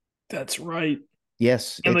team. That's right.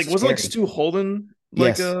 Yes, And it's like, wasn't like scary. Stu Holden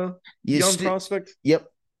like Yes. a You young st- prospect? yep.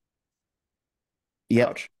 Yep.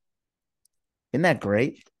 Ouch. Isn't that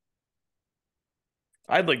great?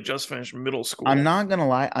 I'd like just finished middle I'm school. not gonna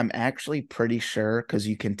lie, I'm actually pretty sure because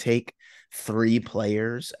you can take 3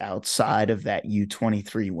 players outside of that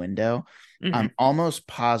U23 window. I'm Mm-hmm. almost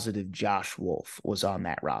positive Josh Wolf was on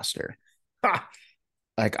that roster. Ha!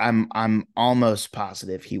 Like I'm almost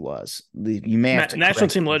positive he was. You may have to National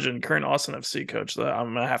correct team me. legend, current Austin FC coach. That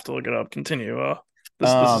I'm gonna have to look it up. Continue. This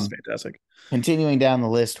is Um, fantastic. Continuing down the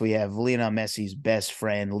list, we have Lionel Messi's best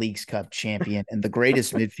friend, Leagues Cup champion, and the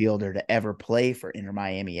greatest midfielder to ever play for Inter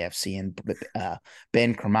Miami FC, and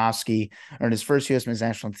Ben Kremovsky earned his first U.S. men's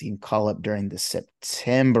national team call-up during the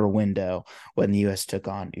September window when the U.S. took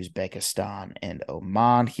on Uzbekistan and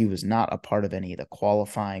Oman. He was not a part of any of the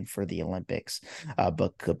qualifying for the Olympics,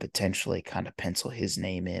 but could potentially kind of pencil his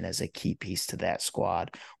name in as a key piece to that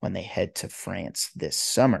squad when they head to France this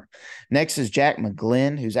summer. Next is Jack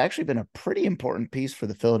McGlynn, who's actually been a pretty important piece for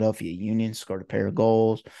the Philadelphia Union, scored a pair of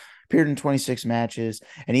goals, appeared in 26 matches,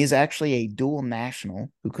 and he's actually a dual national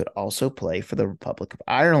who could also play for the Republic of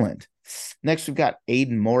Ireland. Next, we've got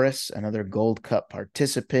Aiden Morris, another Gold Cup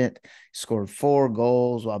participant. He scored 4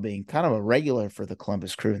 goals while being kind of a regular for the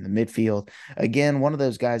Columbus Crew in the midfield. Again, one of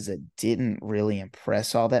those guys that didn't really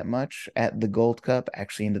impress all that much at the Gold Cup.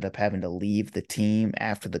 Actually ended up having to leave the team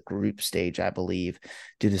after the group stage, I believe,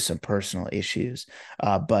 due to some personal issues.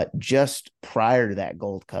 But just prior to that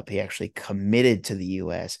Gold Cup, he actually committed to the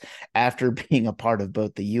U.S. after being a part of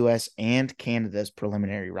both the U.S. and Canada's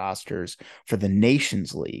preliminary rosters for the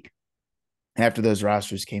Nations League. After those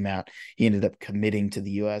rosters came out, he ended up committing to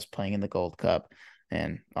the U.S., playing in the Gold Cup,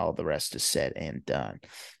 and all the rest is said and done.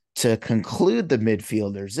 To conclude the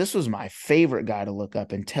midfielders, this was my favorite guy to look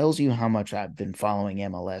up and tells you how much I've been following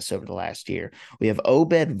MLS over the last year. We have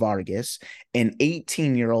Obed Vargas, an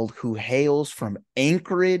 18-year-old who hails from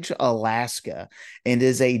Anchorage, Alaska, and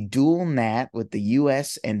is a dual nat with the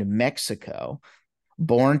U.S. and Mexico,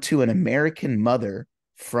 born to an American mother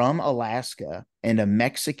from Alaska and a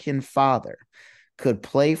Mexican father. Could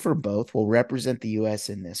play for both, will represent the U.S.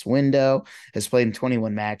 in this window, has played in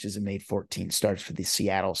 21 matches and made 14 starts for the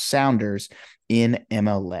Seattle Sounders in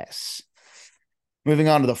MLS. Moving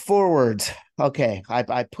on to the forwards. Okay,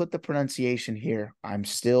 I put the pronunciation here. I'm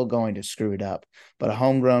still going to screw it up, but a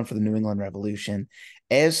homegrown for the New England Revolution,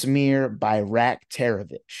 Esmir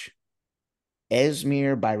Bayraktarovich.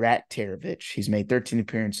 Esmir Bayraktarovich. He's made 13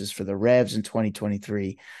 appearances for the Revs in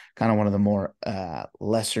 2023. Kind of one of the more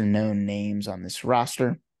lesser known names on this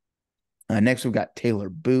roster. Next, we've got Taylor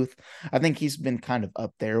Booth. I think he's been kind of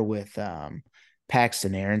up there with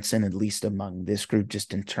Paxton Aronson, at least among this group,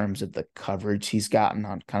 just in terms of the coverage he's gotten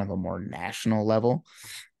on kind of a more national level.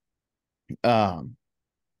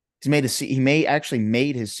 He may actually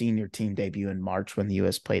made his senior team debut in March when the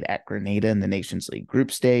U.S. played at Grenada in the Nations League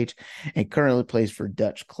group stage, and currently plays for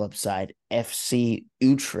Dutch club side FC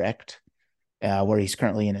Utrecht, where he's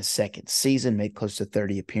currently in his second season, made close to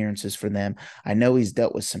 30 appearances for them. I know he's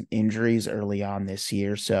dealt with some injuries early on this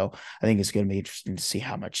year, so I think it's going to be interesting to see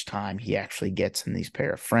how much time he actually gets in these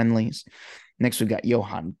pair of friendlies. Next, we've got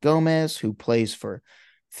Johan Gomez, who plays for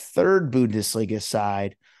third Bundesliga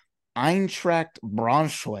side Eintracht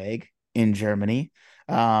Braunschweig in Germany.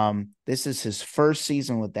 This is his first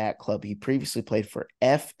season with that club. He previously played for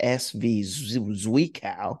FSV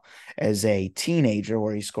Zwickau as a teenager,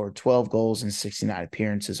 where he scored 12 goals and 69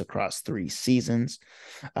 appearances across 3 seasons.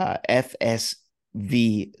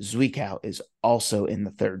 FSV Zwickau is also in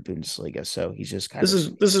the third Bundesliga, so he's just kind This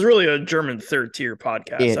of is really a German third tier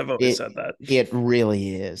podcast. it I've always it said that. it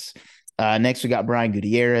really is. Next, we got Brian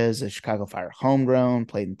Gutierrez, a Chicago Fire homegrown,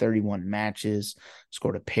 played in 31 matches,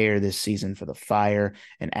 scored a pair this season for the Fire,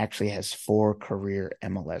 and actually has 4 career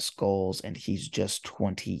MLS goals, and he's just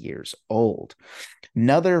 20 years old.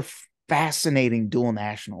 Another fascinating dual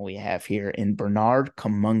national we have here in Bernard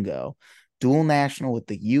Comungo, dual national with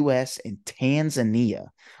the U.S. and Tanzania,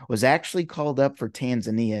 was actually called up for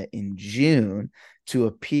Tanzania in June to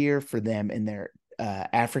appear for them in their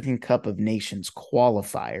African Cup of Nations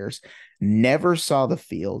qualifiers. Never saw the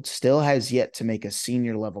field, still has yet to make a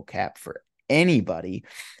senior level cap for anybody.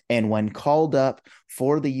 And when called up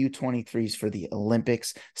for the U23s for the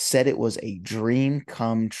Olympics, said it was a dream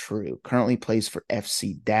come true. Currently plays for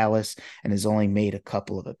FC Dallas and has only made a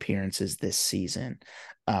couple of appearances this season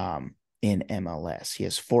in MLS. He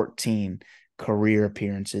has 14 career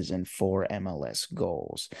appearances and 4 MLS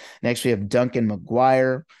goals. Next, we have Duncan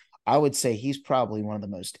McGuire. I would say he's probably one of the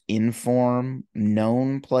most informed,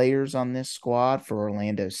 known players on this squad for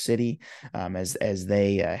Orlando City. As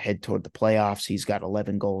they head toward the playoffs, he's got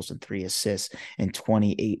 11 goals and 3 assists and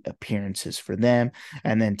 28 appearances for them.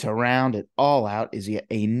 And then to round it all out is yet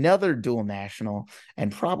another dual national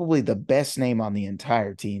and probably the best name on the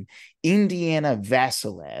entire team, Indiana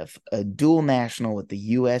Vasilev, a dual national with the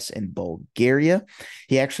U.S. and Bulgaria.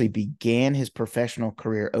 He actually began his professional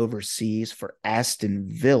career overseas for Aston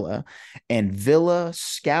Villa, and Villa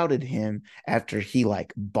scouted him after he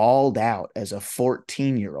balled out as a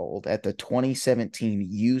 14-year-old at the 2017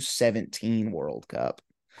 U17 World Cup.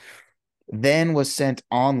 Then was sent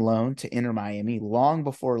on loan to Inter Miami long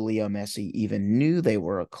before Leo Messi even knew they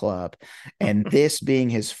were a club, and this being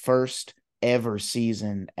his first ever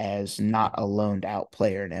season as not a loaned out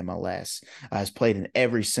player in MLS. Has played in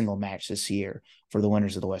every single match this year for the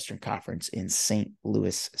winners of the Western Conference in St.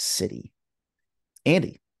 Louis City.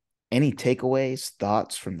 Andy, any takeaways,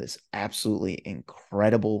 thoughts from this absolutely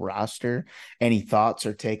incredible roster? Any thoughts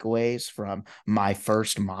or takeaways from my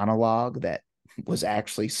first monologue that was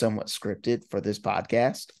actually somewhat scripted for this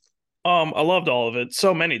podcast? I loved all of it.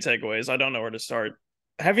 So many takeaways. I don't know where to start.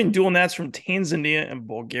 Having dual nats from Tanzania and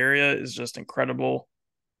Bulgaria is just incredible.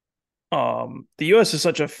 The U.S. is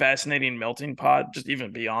such a fascinating melting pot, just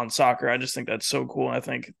even beyond soccer. I just think that's so cool. And I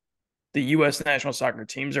think the U.S. national soccer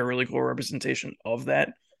teams are a really cool representation of that.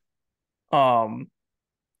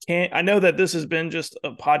 I know that this has been just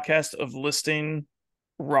a podcast of listing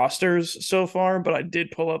rosters so far, but I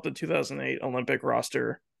did pull up the 2008 Olympic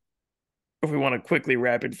roster. If we want to quickly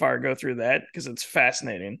rapid fire go through that, because it's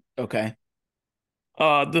fascinating. Okay.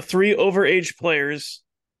 The 3 overage players,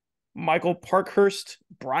 Michael Parkhurst,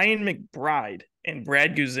 Brian McBride, and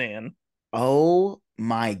Brad Guzan. Oh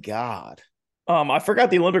my God. I forgot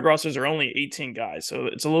the Olympic rosters are only 18 guys, so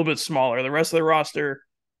it's a little bit smaller. The rest of the roster,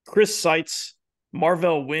 Chris Seitz,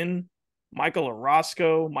 Marvell Wynn, Michael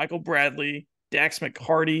Orozco, Michael Bradley, Dax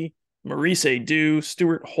McCarty, Maurice Adu,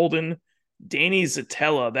 Stuart Holden, Danny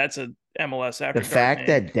Zatella. That's a MLS The after dark fact name.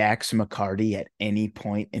 that Dax McCarty at any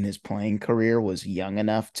point in his playing career was young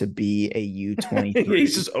enough to be a U23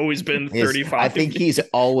 He's just always been is, 35. I think he's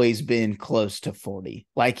always been close to 40.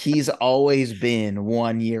 Like he's always been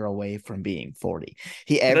 1 year away from being 40.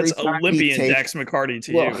 He That's every time he Olympian takes Dax McCarty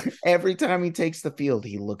to well, you. every time he takes the field,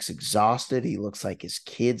 he looks exhausted. He looks like his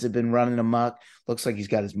kids have been running amok. Looks like he's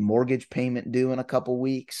got his mortgage payment due in a couple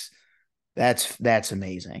weeks. That's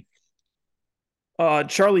amazing.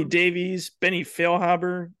 Charlie Davies, Benny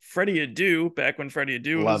Feilhaber, Freddie Adu, back when Freddie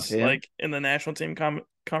Adu Loved was him. in the national team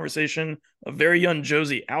conversation, a very young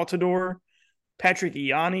Josie Altidore, Patrick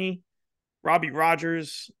Ianni, Robbie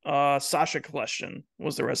Rogers, Sasha Kleshtin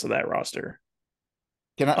was the rest of that roster.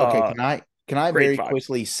 Can I okay, Uh, can I Great very fives.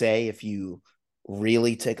 quickly say if you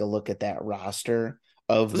really take a look at that roster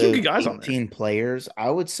of There's some those good guys on there. 18 players,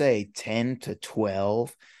 I would say 10 to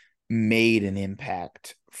 12 made an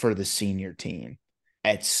impact for the senior team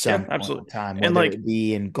at Yeah, some point in absolutely. time, And whether it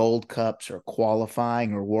be in Gold Cups or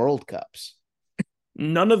qualifying or World Cups,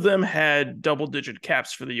 none of them had double digit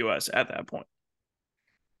caps for the US at that point.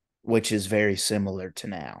 which is very similar to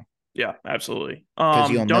now. Yeah, absolutely. Because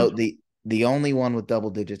you'll note the only one with double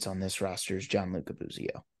digits on this roster is Gianluca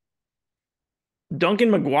Buzio. Duncan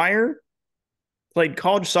McGuire played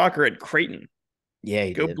college soccer at Creighton. Yeah,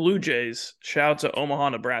 he Go did. Blue Jays. Shout out to Omaha,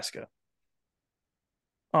 Nebraska.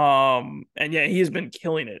 And yeah, he has been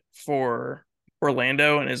killing it for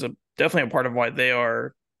Orlando and is definitely a part of why they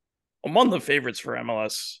are among the favorites for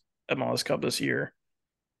MLS Cup this year.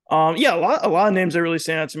 Yeah, a lot of names that really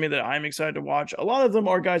stand out to me that I'm excited to watch. A lot of them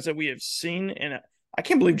are guys that we have seen, and I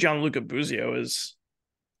can't believe Gianluca Buzio is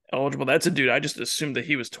eligible. That's a dude. I just assumed that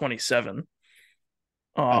he was 27.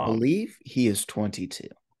 I Um, believe he is 22.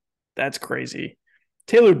 that's crazy.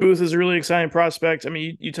 Taylor Booth is a really exciting prospect. I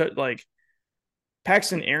mean, you took like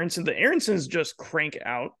Paxton Aronson. The Aronsons just crank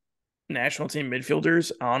out national team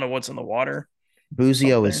midfielders. I don't know what's in the water up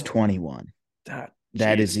Buzio is there. 21.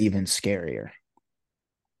 That is Jeez, even scarier.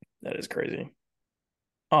 that is crazy.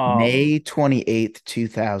 May 28th,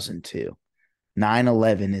 2002.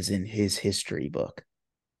 9/11 is in his history book.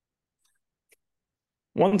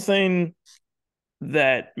 One thing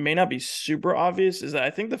that may not be super obvious is that I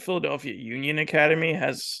think the Philadelphia Union Academy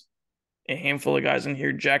has a handful of guys in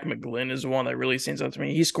here. Jack McGlynn is one that really stands out to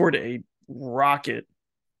me. He scored a rocket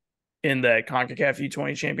in that CONCACAF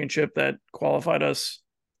U20 championship that qualified us.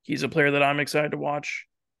 He's a player that I'm excited to watch.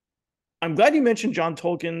 I'm glad you mentioned John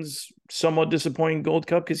Tolkien's somewhat disappointing Gold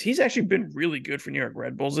Cup because he's actually been really good for New York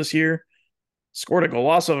Red Bulls this year. Scored a goal,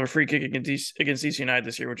 also a free kick against DC United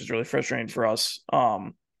this year, which is really frustrating for us.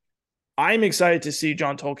 I'm excited to see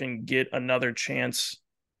John Tolkien get another chance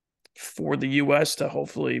for the US to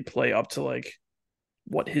hopefully play up to like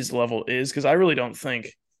what his level is, because I really don't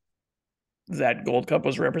think that Gold Cup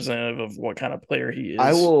was representative of what kind of player he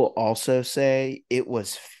I is. will also say it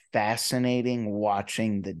was fascinating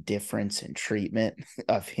watching the difference in treatment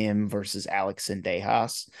of him versus Alex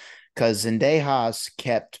Zendejas, because Zendejas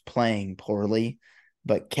kept playing poorly,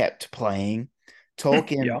 but kept playing.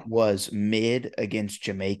 Tolkien Yeah. was mid against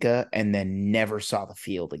Jamaica and then never saw the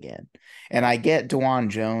field again. And I get Dewan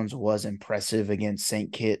Jones was impressive against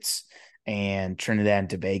St. Kitts and Trinidad and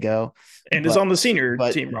Tobago, And is but on the senior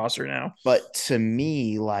but team roster now. but to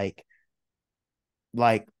me, like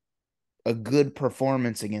a good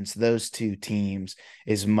performance against those two teams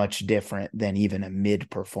is much different than even a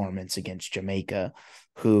mid performance against Jamaica,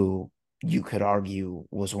 who you could argue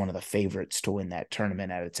was one of the favorites to win that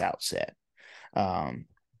tournament at its outset. Um,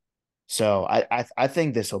 so I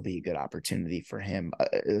think this will be a good opportunity for him,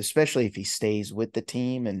 especially if he stays with the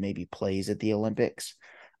team and maybe plays at the Olympics,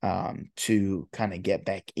 to kind of get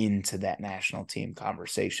back into that national team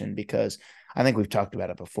conversation, because I think we've talked about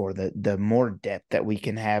it before. The more depth that we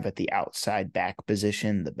can have at the outside back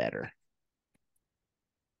position, the better.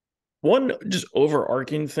 One just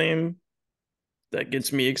overarching theme that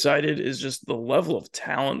gets me excited is just the level of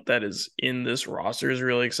talent that is in this roster is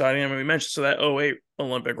really exciting. I mean, we mentioned so that '08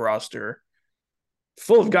 Olympic roster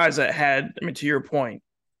full of guys that had, I mean, to your point,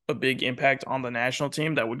 a big impact on the national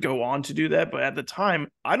team that would go on to do that. But at the time,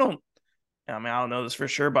 I mean, I don't know this for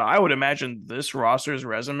sure, but I would imagine this roster's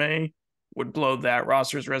resume would blow that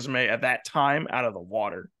roster's resume at that time out of the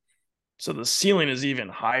water. So the ceiling is even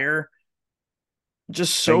higher.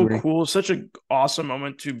 Just I so agree. cool. Such an awesome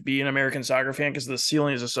moment to be an American soccer fan because the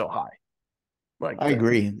ceiling is just so high. Like I the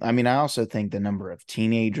agree. I mean, I also think the number of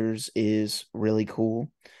teenagers is really cool.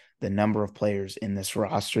 The number of players in this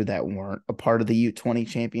roster that weren't a part of the U20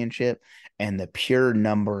 championship and the pure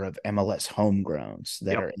number of MLS homegrowns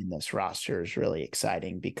that yep. are in this roster is really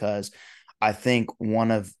exciting, because I think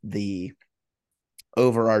one of the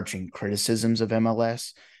overarching criticisms of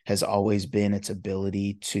MLS has always been its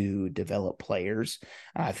ability to develop players.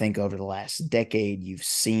 I think over the last decade, you've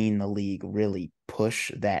seen the league really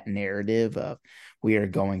push that narrative of we are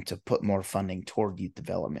going to put more funding toward youth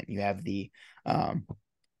development. You have um,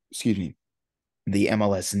 excuse me, the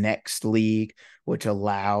MLS Next League, which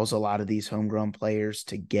allows a lot of these homegrown players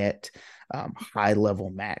to get high level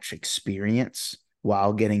match experience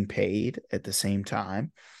while getting paid at the same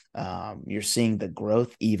time. You're seeing the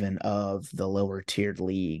growth even of the lower tiered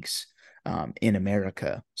leagues in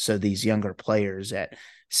America. So these younger players at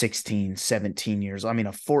 16, 17 years, I mean,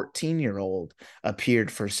 a 14-year-old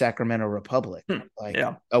appeared for Sacramento Republic like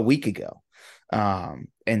Yeah. a week ago.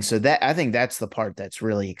 And so that, I think that's the part that's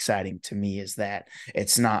really exciting to me, is that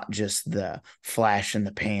it's not just the flash in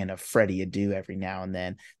the pan of Freddie Adu every now and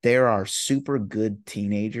then. There are super good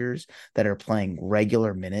teenagers that are playing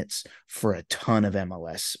regular minutes for a ton of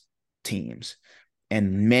MLS teams.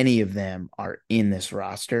 And many of them are in this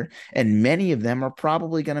roster, and many of them are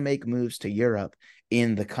probably going to make moves to Europe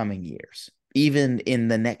in the coming years, even in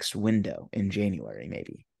the next window in January,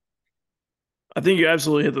 maybe. I think you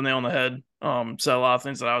absolutely hit the nail on the head. Said a lot of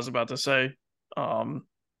things that I was about to say. Um,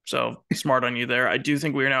 so smart on you there. I do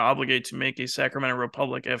think we are now obligated to make a Sacramento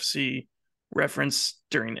Republic FC reference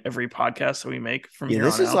during every podcast that we make from Yeah, here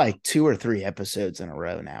this on is out. like 2 or 3 episodes in a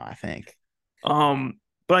row now, I think.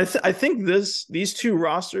 But I think these two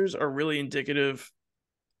rosters are really indicative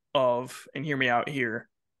of, and hear me out here,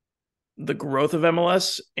 the growth of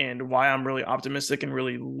MLS and why I'm really optimistic and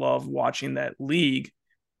really love watching that league,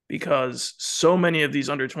 because so many of these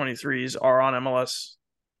under 23s are on MLS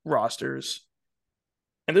rosters.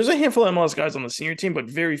 And there's a handful of MLS guys on the senior team, but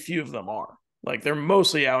very few of them are. Like they're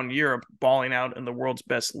mostly out in Europe, balling out in the world's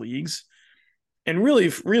best leagues. And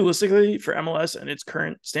really, realistically, for MLS and its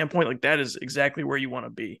current standpoint, like that is exactly where you want to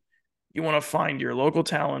be. You want to find your local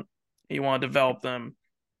talent, you want to develop them,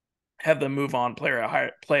 have them move on, play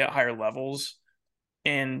at higher levels,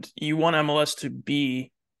 and you want MLS to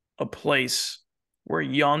be a place where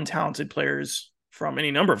young, talented players from any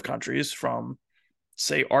number of countries, from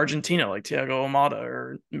say Argentina, like Thiago Almada,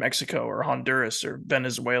 or Mexico, or Honduras, or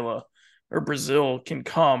Venezuela, or Brazil can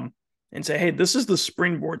come and say, "Hey, this is the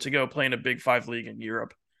springboard to go play in a Big Five league in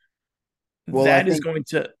Europe." Well, I That is think going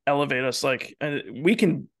to elevate us. Like we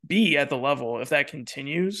can be at the level if that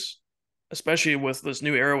continues, especially with this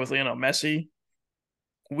new era with Lionel Messi.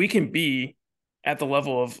 We can be at the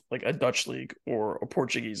level of like a Dutch league or a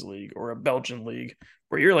Portuguese league or a Belgian league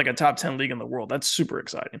where you're like a top 10 league in the world. That's super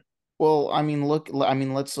exciting. Well, I mean,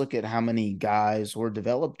 let's look at how many guys were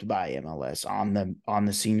developed by MLS on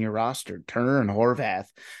the senior roster. Turner and Horvath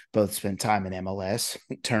both spent time in MLS.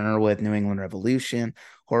 Turner with New England Revolution.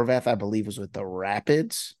 Horvath, I believe, was with the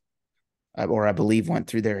Rapids, or I believe went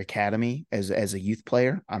through their academy as a youth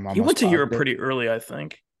player. I'm He went almost to Europe positive, pretty early, I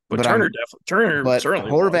think. But but I'm Turner but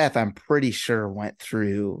certainly was. Horvath, I'm pretty sure went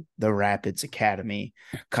through the Rapids academy,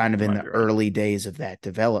 kind of You in might the be right. early days of that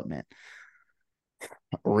development.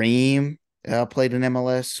 Ream played in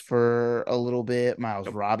MLS for a little bit. Miles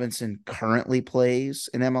Yep. Robinson currently plays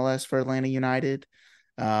in MLS for Atlanta United.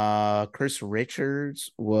 Chris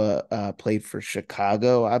Richards played for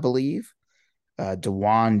Chicago, I believe.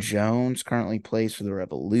 DeJuan Jones currently plays for the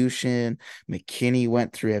Revolution. McKinney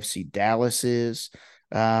went through FC Dallas's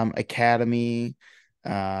academy.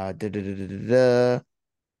 I'm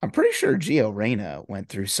pretty sure Gio Reyna went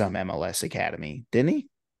through some MLS academy, didn't he?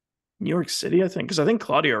 New York City, I think, because I think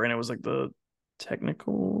Claudio Reyna was like the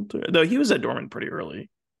technical. Though he was at Dortmund pretty early.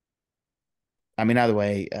 I mean, either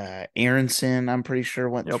way, Aronson, I'm pretty sure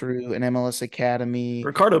went Yep. through an MLS academy.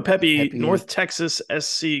 Ricardo Pepi, Pepe North Texas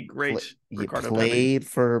SC, pl- great. you Ricardo Pepi. played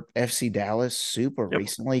for FC Dallas super Yep.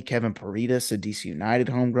 recently. Kevin Paredes, a DC United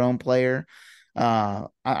homegrown player.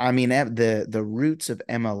 I mean, the roots of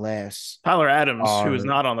MLS Tyler Adams, who is are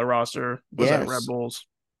not on the roster, was at Red yes Bulls.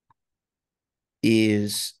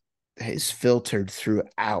 is filtered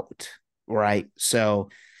throughout, right? So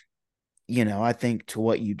I think to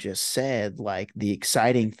what you just said, like the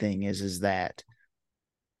exciting thing is that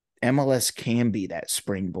MLS can be that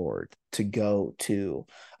springboard to go to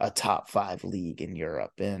a top five league in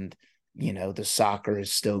Europe. And, the soccer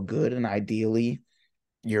is still good. And ideally,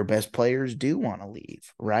 your best players do want to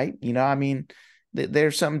leave, right? I mean,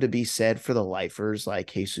 there's something to be said for the lifers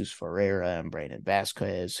like Jesus Ferreira and Brandon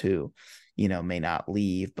Vasquez, who, may not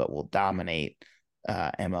leave, but will dominate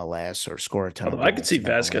MLS or score a ton of Although I could goals see in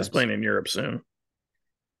Vasquez MLS. playing in Europe soon.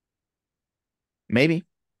 Maybe,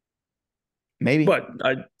 maybe. But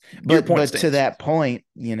your but point but to stands. that point,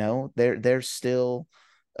 there's still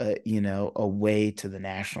a way to the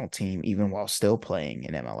national team even while still playing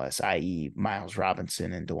in MLS, i.e. Miles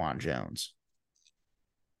Robinson and DeJuan Jones.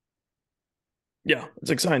 Yeah, it's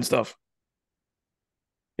exciting stuff.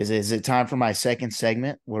 Is it time for my second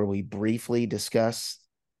segment where we briefly discuss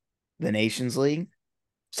the Nations League?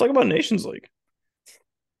 Let's talk about Nations League.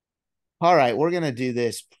 All right, we're going to do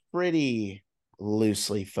this pretty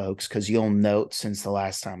loosely, folks, because you'll note since the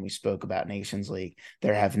last time we spoke about Nations League,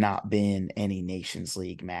 there have not been any Nations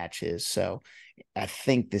League matches. So I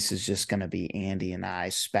think this is just going to be Andy and I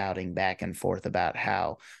spouting back and forth about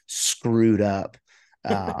how screwed up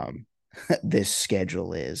this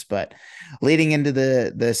schedule is. But leading into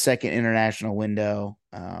the second international window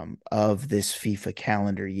of this FIFA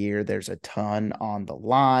calendar year, there's a ton on the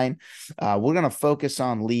line. We're going to focus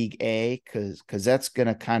on League A because that's going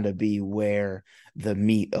to kind of be where the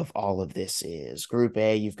meat of all of this is. Group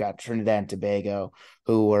A, you've got Trinidad and Tobago,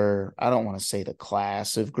 who were, I don't want to say the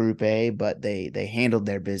class of Group A, but they handled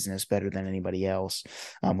their business better than anybody else,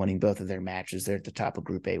 winning both of their matches. They're at the top of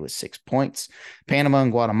Group A with 6 points. Panama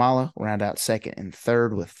and Guatemala round out second and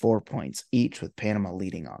third with 4 points each, with Panama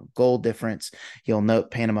leading on goal difference. You'll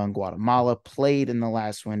note Panama and Guatemala played in the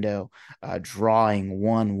last window, drawing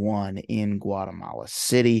 1-1 in Guatemala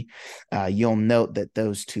City. You'll note that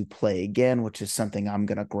those two play again, which is something I'm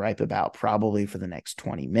going to gripe about probably for the next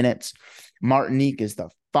 20 minutes. Martinique is the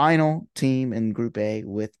final team in Group A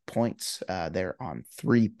with points. They're on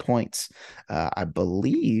 3 points. I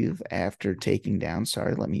believe after taking down,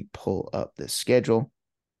 let me pull up the schedule.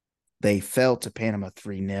 They fell to Panama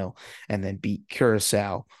 3-0 and then beat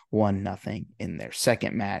Curacao 1-0 in their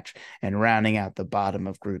second match. And rounding out the bottom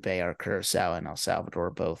of Group A are Curacao and El Salvador,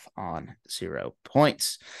 both on 0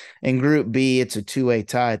 points. In Group B, it's a two-way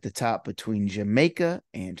tie at the top between Jamaica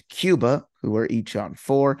and Cuba, who are each on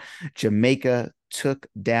 4. Jamaica took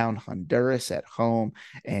down Honduras at home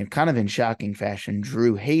and kind of in shocking fashion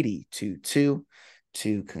drew Haiti 2-2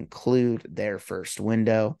 to conclude their first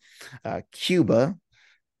window. Cuba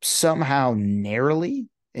somehow narrowly,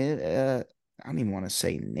 I don't even want to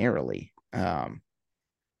say narrowly.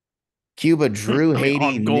 Cuba drew I mean,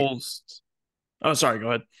 on Haiti. goals. Oh, sorry. Go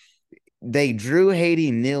ahead. they drew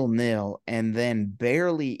Haiti 0-0 and then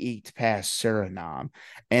barely eked past Suriname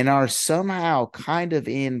and are somehow kind of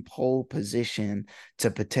in pole position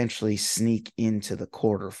to potentially sneak into the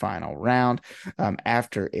quarterfinal round.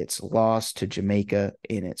 After its loss to Jamaica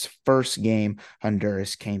in its first game,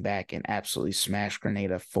 Honduras came back and absolutely smashed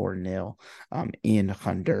Grenada 4-0 in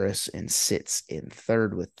Honduras and sits in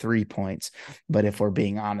third with 3 points. But if we're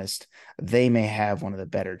being honest, they may have one of the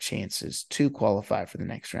better chances to qualify for the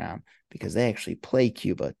next round because they actually play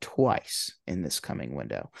Cuba twice in this coming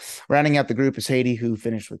window. Rounding out the group is Haiti, who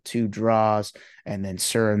finished with 2 draws, and then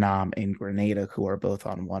Suriname and Grenada, who are both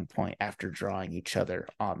on 1 point after drawing each other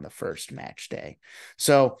on the first match day.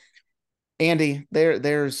 So, Andy,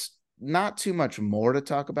 there's not too much more to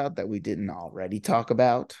talk about that we didn't already talk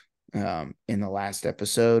about in the last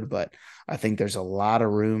episode, but I think there's a lot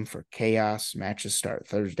of room for chaos. Matches start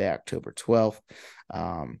Thursday, October 12th.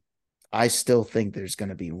 I still think there's going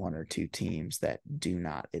to be 1 or 2 teams that do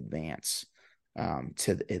not advance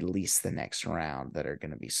to at least the next round that are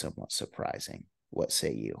going to be somewhat surprising. What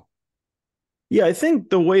say you? Yeah, I think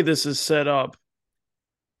the way this is set up,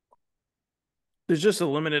 there's just a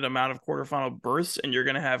limited amount of quarterfinal berths, and you're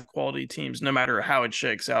going to have quality teams no matter how it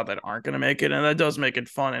shakes out that aren't going to make it. And that does make it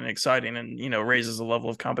fun and exciting and, raises the level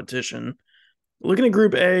of competition. Looking at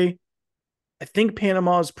Group A, I think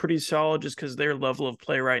Panama is pretty solid just because their level of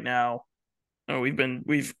play right now.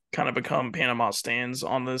 We've kind of become Panama stands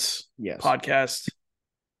on this podcast,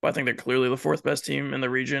 but I think they're clearly the 4th best team in the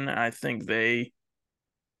region. And I think they,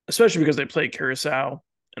 especially because they play Curacao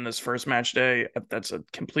in this first match day, that's a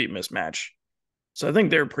complete mismatch. So I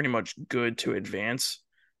think they're pretty much good to advance,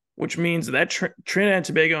 which means that Trinidad and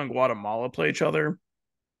Tobago and Guatemala play each other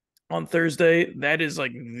on Thursday. That is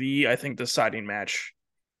like I think, deciding match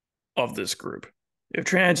of this group. If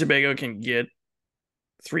Trinidad and Tobago can get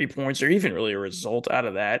 3 points or even really a result out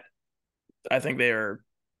of that, I think they are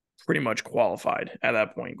pretty much qualified at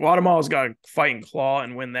that point. Guatemala's got to fight and claw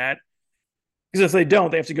and win that, because if they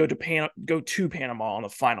don't, they have to go to Panama on the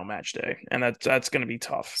final match day, and that's going to be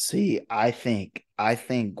tough. See, I think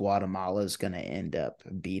Guatemala is going to end up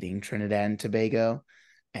beating Trinidad and Tobago,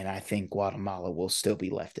 and I think Guatemala will still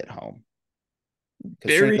be left at home.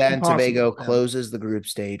 Because Trinidad and Tobago closes the group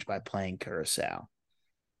stage by playing Curacao.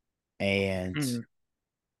 And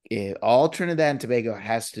all Trinidad and Tobago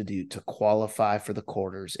has to do to qualify for the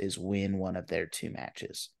quarters is win one of their 2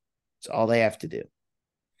 matches. That's all they have to do.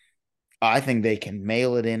 I think they can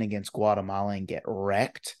mail it in against Guatemala and get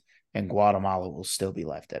wrecked, and Guatemala will still be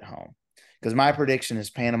left at home. Because my prediction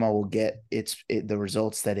is Panama will get the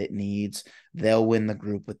results that it needs. They'll win the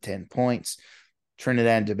group with 10 points.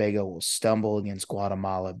 Trinidad and Tobago will stumble against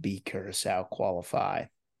Guatemala, beat Curacao, qualify.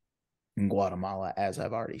 And Guatemala, as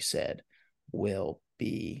I've already said, will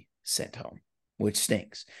be sent home, which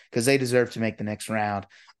stinks because they deserve to make the next round.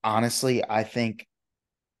 Honestly, I think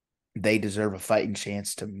they deserve a fighting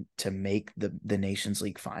chance to make the Nations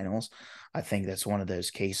League finals. I think that's one of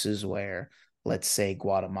those cases where, let's say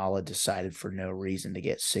Guatemala decided for no reason to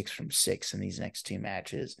get 6 from 6 in these next 2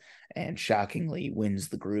 matches and shockingly wins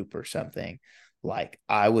the group or something. Like,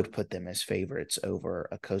 I would put them as favorites over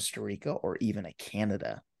a Costa Rica or even a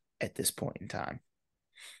Canada at this point in time.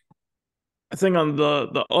 I think on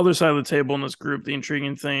the other side of the table in this group, the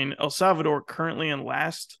intriguing thing, El Salvador currently in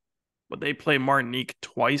last, but they play Martinique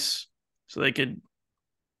twice, so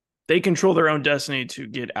they control their own destiny to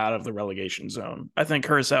get out of the relegation zone. I think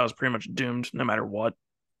Curacao is pretty much doomed no matter what.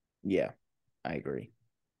 Yeah, I agree.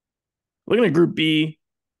 Looking at Group B,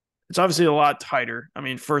 it's obviously a lot tighter. I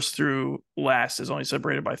mean, first through last is only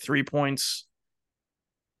separated by 3 points.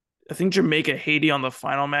 I think Jamaica, Haiti on the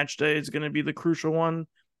final match day is going to be the crucial one.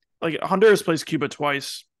 Like, Honduras plays Cuba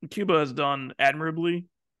twice. Cuba has done admirably.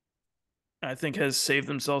 I think has saved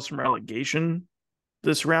themselves from relegation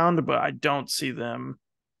this round, but I don't see them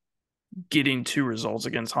getting 2 results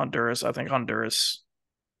against Honduras. I think Honduras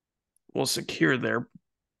will secure their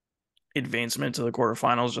advancement to the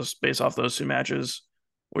quarterfinals just based off those 2 matches,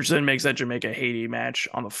 which then makes that Jamaica-Haiti match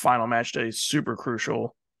on the final match day super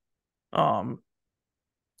crucial to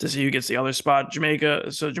see who gets the other spot.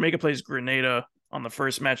 Jamaica plays Grenada on the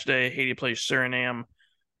first match day. Haiti plays Suriname.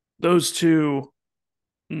 Those 2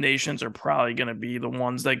 nations are probably going to be the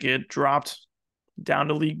ones that get dropped down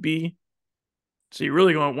to League B. So you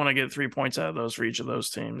really want to get 3 points out of those for each of those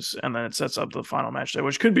teams, and then it sets up the final match day,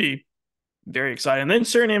 which could be very exciting. And then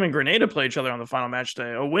Suriname and Grenada play each other on the final match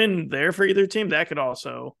day. A win there for either team, that could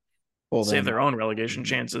also save their own relegation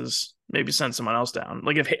chances, maybe send someone else down.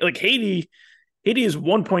 Like, if Haiti is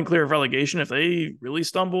 1 point clear of relegation. If they really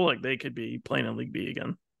stumble, like, they could be playing in League B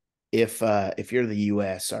again. If you're the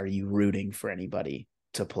US, are you rooting for anybody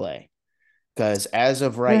to play? Because as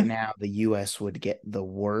of right Yeah. now, the U.S. would get the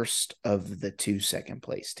worst of the two second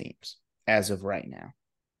place teams as of right now.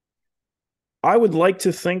 I would like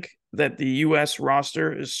to think that the U.S.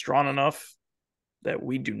 roster is strong enough that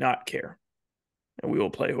we do not care and we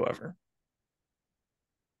will play whoever.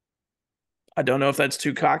 I don't know if that's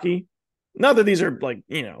too cocky. Not that these are like,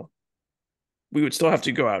 we would still have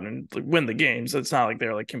to go out and win the games. It's not like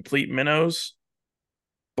they're like complete minnows,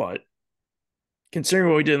 but considering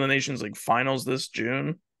what we did in the Nations League finals this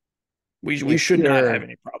June, we If should not have you're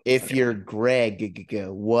any problems with if you're anyone. Greg,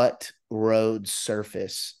 what road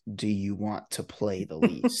surface do you want to play the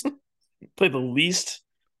least? Play the least.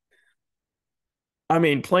 I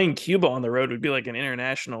mean, playing Cuba on the road would be like an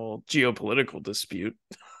international geopolitical dispute.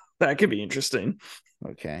 That could be interesting.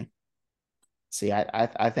 Okay. See,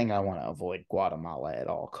 I think I want to avoid Guatemala at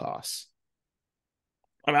all costs.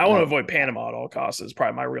 I mean, I want to I, avoid Panama at all costs. Is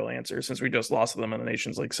probably my real answer since we just lost to them in the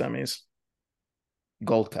Nations League semis.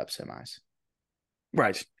 Gold Cup semis.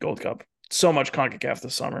 Right, Gold Cup. So much CONCACAF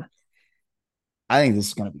this summer. I think this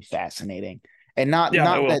is going to be fascinating, and not Yeah, it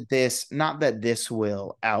not will. that this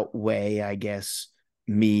will outweigh, I guess,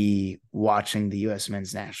 me watching the U.S.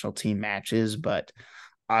 men's national team matches, but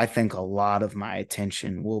I think a lot of my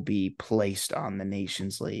attention will be placed on the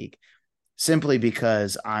Nations League simply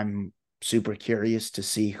because I'm super curious to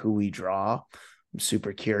see who we draw. I'm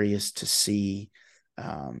super curious to see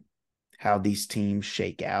um, how these teams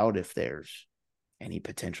shake out, if there's any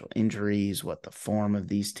potential injuries, what the form of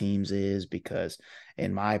these teams is, because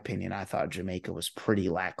in my opinion, I thought Jamaica was pretty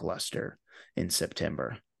lackluster in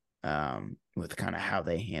September with kind of how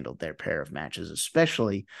they handled their pair of matches,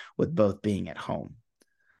 especially with both being at home.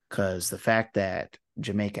 Because the fact that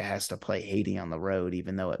Jamaica has to play Haiti on the road,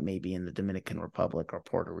 even though it may be in the Dominican Republic or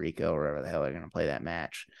Puerto Rico or wherever the hell they're going to play that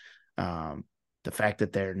match, um, the fact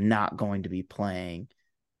that they're not going to be playing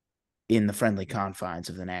in the friendly confines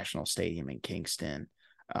of the National Stadium in Kingston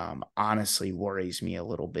honestly worries me a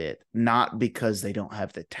little bit. Not because they don't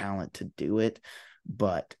have the talent to do it,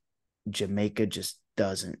 but Jamaica just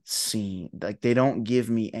doesn't seem like they don't give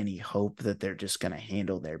me any hope that they're just going to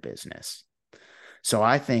handle their business. So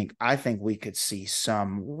I think we could see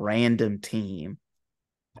some random team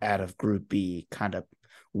out of Group B kind of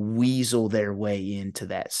weasel their way into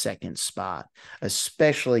that second spot,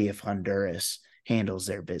 especially if Honduras handles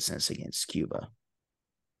their business against Cuba.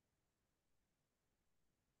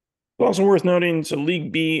 Also worth noting, so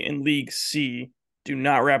League B and League C do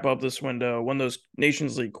not wrap up this window. When those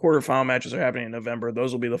Nations League quarterfinal matches are happening in November,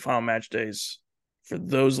 those will be the final match days for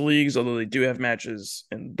those leagues, although they do have matches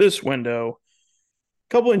in this window.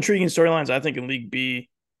 A couple intriguing storylines, I think, in League B.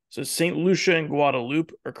 So St. Lucia and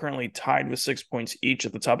Guadeloupe are currently tied with 6 points each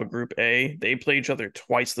at the top of Group A. They play each other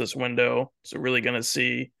twice this window. So really going to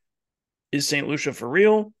see, is St. Lucia for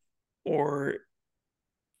real, or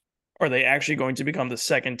are they actually going to become the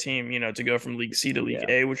second team, to go from League C to League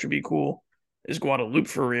Yeah. A, which would be cool? Is Guadeloupe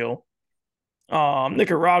for real?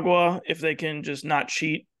 Nicaragua, if they can just not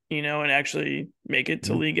cheat, and actually make it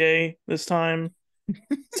to League A this time.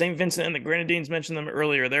 St. Vincent and the Grenadines, mentioned them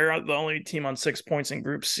earlier. They're the only team on 6 points in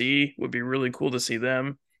Group C. Would be really cool to see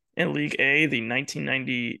them in League A, the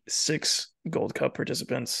 1996 Gold Cup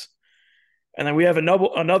participants. And then we have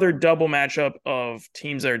another double matchup of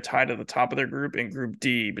teams that are tied at the top of their group in Group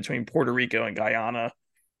D between Puerto Rico and Guyana.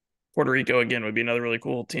 Puerto Rico, again, would be another really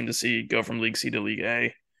cool team to see go from League C to League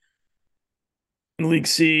A. In League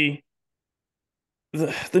C,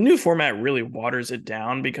 the new format really waters it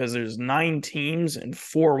down because there's 9 teams and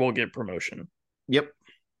 4 will get promotion. Yep.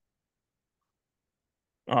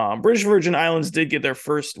 British Virgin Islands did get their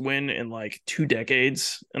first win in like 2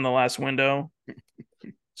 decades in the last window.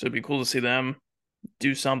 So it'd be cool to see them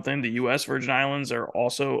do something. The U.S. Virgin Islands are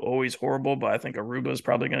also always horrible, but I think Aruba is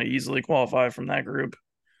probably going to easily qualify from that group.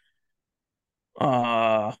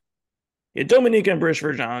 Uh, yeah, Dominica and British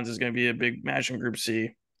Virgin Islands is going to be a big match in Group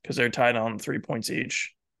C because they're tied on 3 points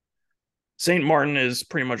each. St. Martin is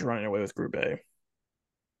pretty much running away with Group A.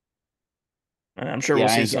 And I'm sure we'll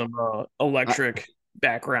Yeah, see some I, electric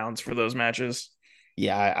backgrounds for those matches.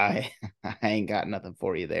 yeah, I ain't got nothing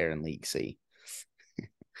for you there in League C.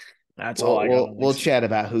 That's all We'll I got we'll on League we'll C. chat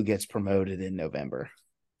about who gets promoted in November.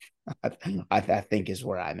 I think is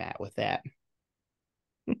where I'm at with that.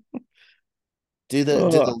 Do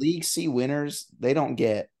the League C winners, they don't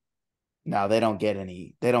get, no, they don't get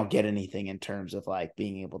anything in terms of like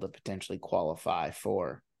being able to potentially qualify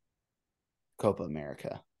for Copa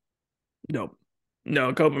America. Nope.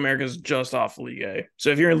 No, Copa America is just off League A. So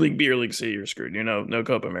if you're in League B or League C, you're screwed. No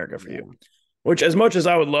Copa America for you. Yeah. Which, as much as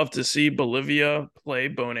I would love to see Bolivia play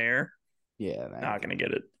Bonaire, Yeah, not going to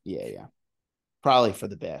get it. yeah. Probably for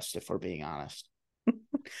the best, if we're being honest.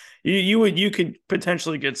 You could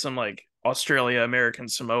potentially get some like Australia, American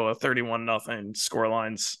Samoa 31-0 score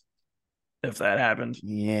lines if that happened.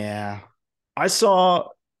 Yeah. I saw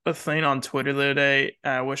a thing on Twitter the other day,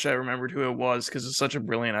 and I wish I remembered who it was because it's such a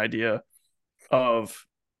brilliant idea of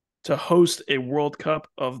to host a World Cup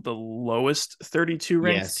of the lowest 32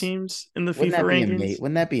 ranked Yes. teams in the FIFA rankings.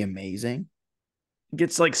 Wouldn't that be amazing?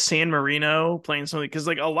 Gets like San Marino playing something because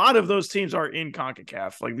like a lot of those teams are in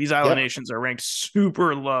CONCACAF. Like these island Yep. nations are ranked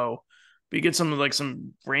super low. But you get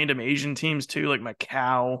some random Asian teams too, like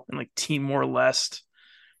Macau and like Timor Leste.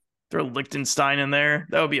 Throw Liechtenstein in there.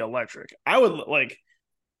 That would be electric. I would like.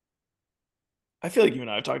 I feel like you and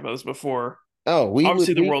I have talked about this before. Oh,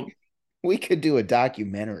 Obviously, we could do a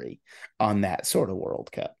documentary on that sort of World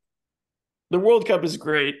Cup. the World Cup is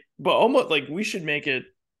great, but almost like we should make it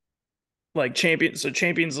like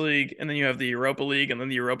Champions League, and then you have the Europa League, and then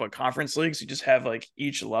the Europa Conference League. So you just have like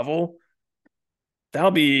each level.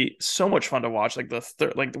 That'll be so much fun to watch. Like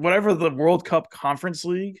like whatever the World Cup Conference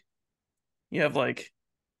League, you have like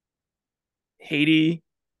Haiti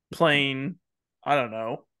playing, I don't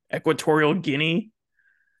know, Equatorial Guinea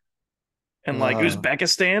and like Uh,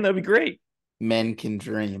 Uzbekistan. That'd be great. Men can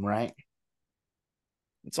dream, right?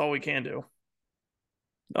 That's all we can do.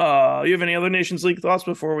 You have any other Nations League thoughts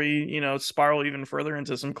before we, spiral even further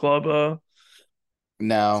into No, some I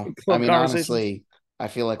club mean, conversations? honestly, I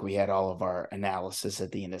feel like we had all of our analysis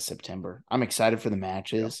at the end of September. I'm excited for the Yeah.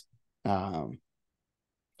 matches. Um,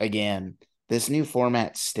 Again, this new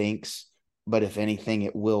format stinks, but if anything,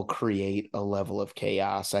 it will create a level of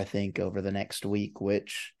chaos, I think, over the next week,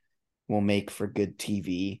 which will make for good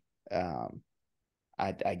TV.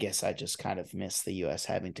 I guess I just kind of miss the U.S.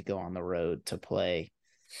 having to go on the road to play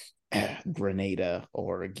Grenada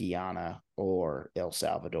or Guyana or El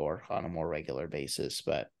Salvador on a more regular basis,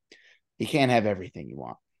 but you can't have everything you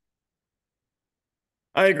want.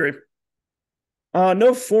 I agree.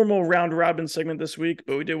 No formal round robin segment this week,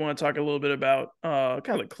 but we did want to talk a little bit about kind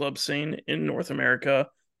of the club scene in North America.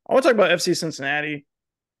 I want to talk about FC Cincinnati.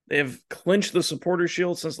 They have clinched the Supporter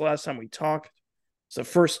Shield since the last time we talked. It's the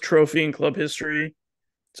first trophy in club history.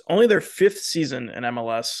 It's only their fifth season in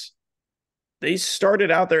MLS. They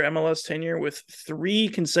started out their MLS tenure with 3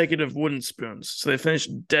 consecutive wooden spoons. So they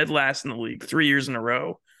finished dead last in the league 3 years in a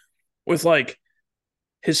row with like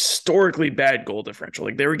historically bad goal differential.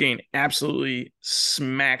 Like they were getting absolutely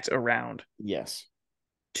smacked around. Yes.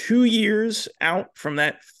 2 years out from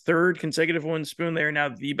that third consecutive wooden spoon, they are now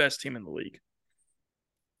the best team in the league.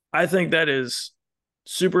 I think that is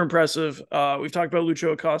super impressive. We've talked about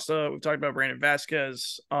Lucho Acosta. We've talked about Brandon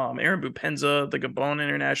Vasquez. Aaron Bupenza, the Gabon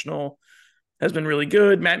international, has been really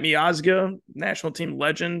good. Matt Miazga, national team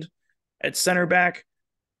legend at center back.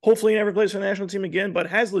 Hopefully he never plays for the national team again, but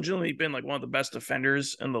has legitimately been like one of the best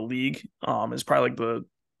defenders in the league. Is probably like the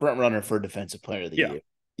Front runner for defensive player of the yeah. year. And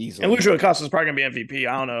Easily. Lucho Acosta is probably going to be MVP.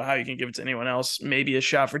 I don't know how you can give it to anyone else. Maybe a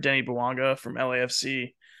shot for Denny Bouanga from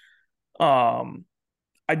LAFC.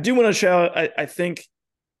 I do want to shout. I think,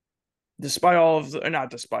 despite all of the,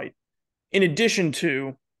 not despite, in addition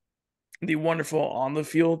to the wonderful on the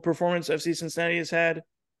field performance FC Cincinnati has had,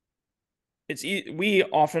 we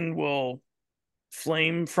often will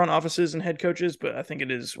flame front offices and head coaches, but I think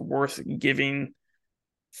it is worth giving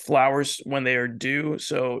flowers when they are due.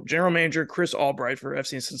 So general manager Chris Albright for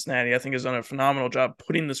FC Cincinnati, I think, has done a phenomenal job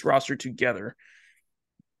putting this roster together.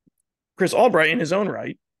 Chris Albright, in his own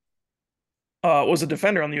right, was a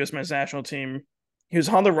defender on the U.S. men's national team. He was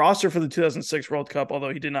on the roster for the 2006 World Cup,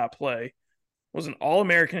 although he did not play. Was an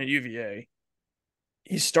All-American at UVA.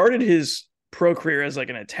 He started his pro career as like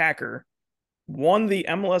an attacker, won the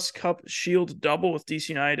MLS Cup Shield double with DC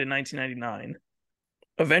United in 1999,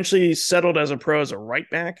 eventually settled as a pro as a right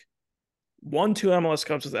back, won 2 MLS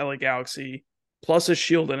Cups with LA Galaxy, plus a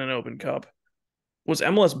Shield and an Open Cup, was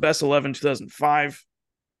MLS Best 11 2005.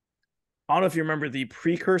 I don't know if you remember the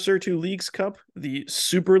precursor to Leagues Cup, the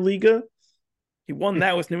Superliga. He won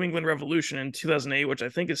that with New England Revolution in 2008, which I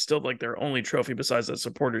think is still like their only trophy besides that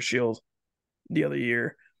Supporter Shield the other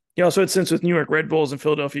year. He also had stints with New York Red Bulls and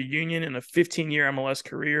Philadelphia Union in a 15-year MLS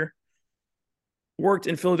career. Worked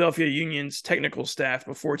in Philadelphia Union's technical staff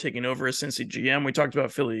before taking over as Cincy GM. We talked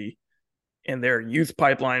about Philly and their youth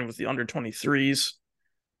pipeline with the under 23s.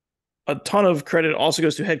 A ton of credit also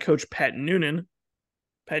goes to head coach Pat Noonan.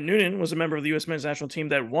 Pat Noonan was a member of the U.S. men's national team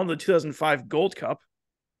that won the 2005 Gold Cup.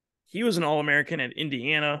 He was an All-American at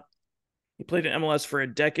Indiana. He played in MLS for a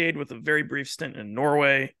decade with a very brief stint in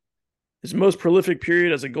Norway. His most prolific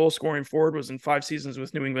period as a goal-scoring forward was in 5 seasons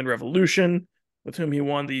with New England Revolution, with whom he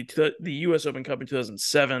won the U.S. Open Cup in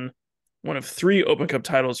 2007, one of 3 Open Cup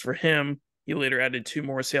titles for him. He later added 2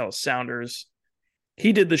 more Seattle Sounders.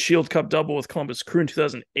 He did the Shield Cup double with Columbus Crew in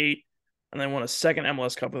 2008 and then won a second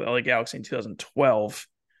MLS Cup with LA Galaxy in 2012.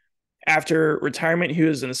 After retirement, he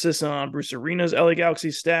was an assistant on Bruce Arena's LA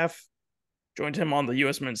Galaxy staff, joined him on the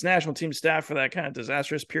U.S. men's national team staff for that kind of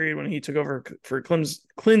disastrous period when he took over for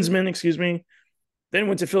Klinsmann, then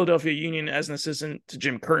went to Philadelphia Union as an assistant to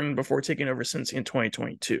Jim Curtin before taking over Cincy in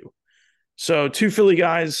 2022. So 2 Philly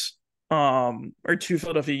guys, or 2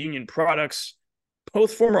 Philadelphia Union products,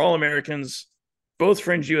 both former All-Americans, both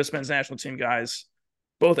fringe U.S. men's national team guys,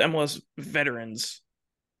 both MLS veterans,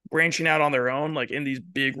 branching out on their own, like in these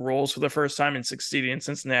big roles for the first time and succeeding in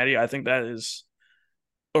Cincinnati. I think that is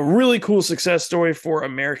a really cool success story for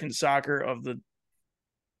American soccer of the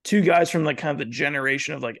 2 guys from like kind of the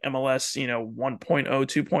generation of like MLS, 1.0,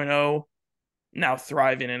 2.0, now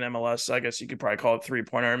thriving in MLS. I guess you could probably call it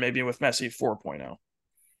 3.0, or maybe with Messi 4.0.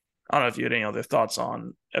 I don't know if you had any other thoughts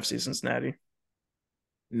on FC Cincinnati.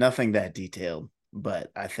 Nothing that detailed, but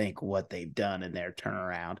I think what they've done in their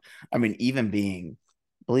turnaround. I mean, even being,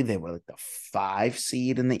 I believe they were like the 5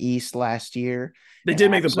 seed in the East last year. They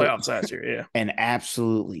did make the playoffs last year, yeah. And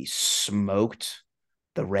absolutely smoked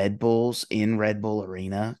the Red Bulls in Red Bull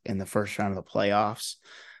Arena in the first round of the playoffs.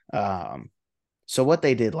 So what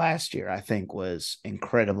they did last year, I think, was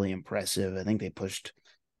incredibly impressive. I think they pushed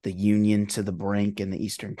the Union to the brink in the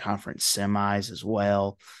Eastern Conference semis as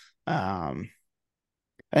well. I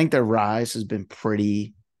think their rise has been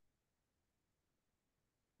pretty,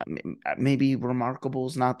 maybe remarkable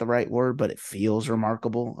is not the right word, but it feels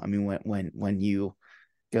remarkable. I mean, when you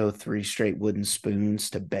go 3 straight wooden spoons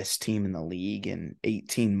to best team in the league in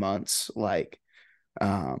 18 months, like,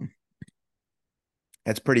 that's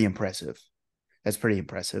pretty impressive. That's pretty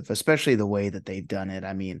impressive, especially the way that they've done it.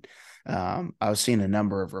 I mean, I was seeing a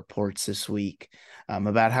number of reports this week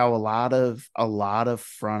about how a lot of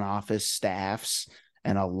front office staffs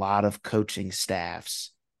and a lot of coaching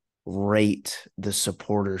staffs rate the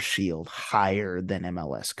Supporter Shield higher than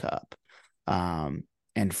MLS Cup.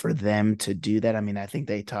 And for them to do that, I mean, I think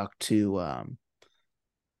they talked to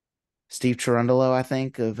Steve Cherundolo, I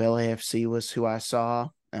think, of LAFC was who I saw.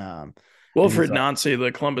 Wilfred Nancy, the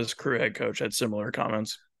Columbus Crew head coach, had similar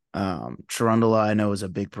comments. Cherundolo, I know, is a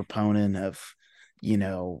big proponent of,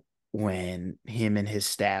 when him and his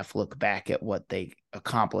staff look back at what they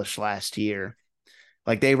accomplished last year,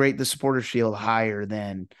 like they rate the Supporter Shield higher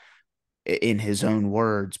than, in his own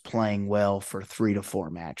words, playing well for 3 to 4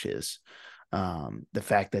 matches. The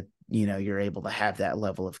fact that, you're able to have that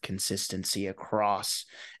level of consistency across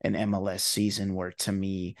an MLS season where, to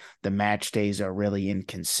me, the match days are really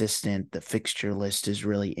inconsistent. The fixture list is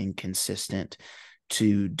really inconsistent.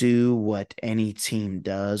 To do what any team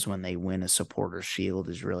does when they win a Supporter Shield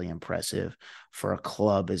is really impressive. For a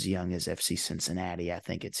club as young as FC Cincinnati, I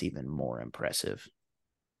think it's even more impressive.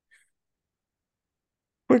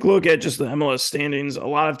 Quick look at just the MLS standings. A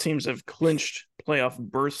lot of teams have clinched playoff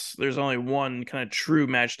berths. There's only one kind of true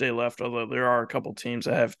match day left, although there are a couple teams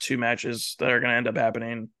that have 2 matches that are going to end up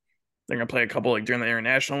happening. They're going to play a couple like during the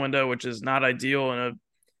international window, which is not ideal and a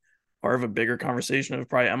part of a bigger conversation of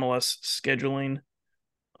probably MLS scheduling.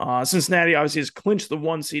 Cincinnati obviously has clinched the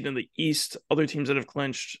 1 seed in the East. Other teams that have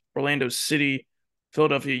clinched: Orlando City,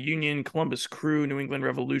 Philadelphia Union, Columbus Crew, New England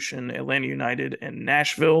Revolution, Atlanta United, and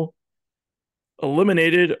Nashville.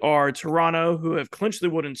 Eliminated are Toronto, who have clinched the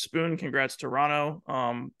wooden spoon. Congrats,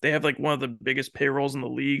 Toronto. They have like one of the biggest payrolls in the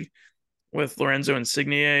league with Lorenzo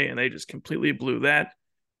Insigne, and they just completely blew that.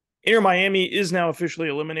 Inter Miami is now officially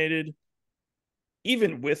eliminated.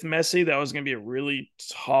 Even with Messi, that was going to be a really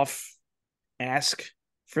tough ask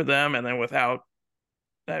for them, and then without,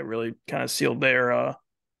 that really kind of sealed their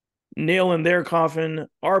nail in their coffin.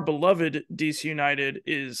 Our beloved DC United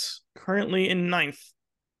is currently in 9th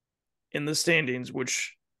in the standings,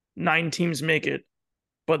 which 9 teams make it,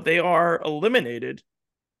 but they are eliminated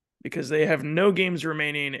because they have no games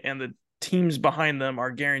remaining, and the teams behind them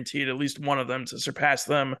are guaranteed at least one of them to surpass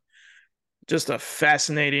them. Just a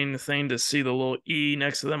fascinating thing to see the little E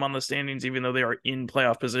next to them on the standings, even though they are in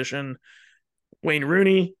playoff position. Wayne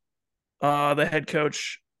Rooney, the head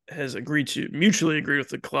coach, has mutually agreed with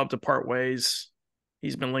the club to part ways.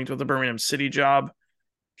 He's been linked with the Birmingham City job.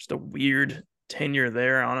 Just a weird tenure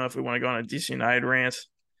there. I don't know if we want to go on a DC United rant.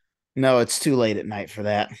 No, it's too late at night for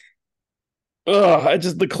that.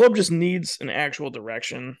 The club just needs an actual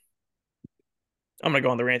direction. I'm gonna go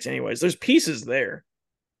on the rant anyways. There's pieces there.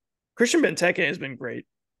 Christian Benteke has been great.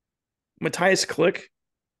 Matthias Klich,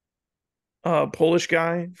 Polish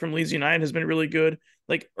guy from Leeds United, has been really good.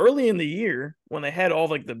 Like early in the year, when they had all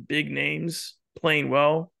like the big names playing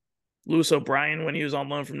well, Lewis O'Brien when he was on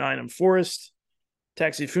loan from Nottingham Forest,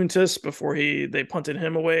 Taxi Funtis before they punted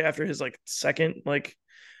him away after his like second like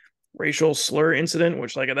racial slur incident,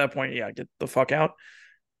 which like at that point, yeah, get the fuck out.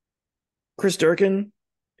 Chris Durkin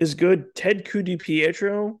is good. Ted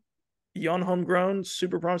Pietro, young homegrown,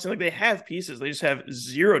 super promising. Like they have pieces, they just have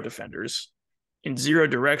zero defenders in zero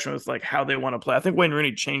direction with like how they want to play. I think Wayne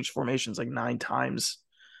Rooney changed formations like 9 times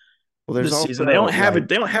Well, there's this season. also like,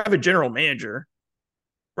 they don't have a general manager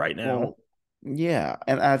right now. well, yeah,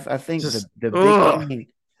 and I think Just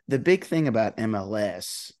the big thing about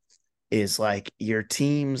MLS is like your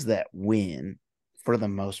teams that win for the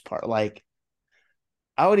most part. Like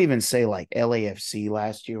I would even say like LAFC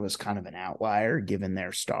last year was kind of an outlier given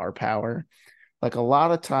their star power. Like a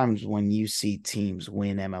lot of times when you see teams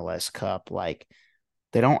win MLS Cup, like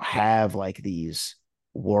they don't have like these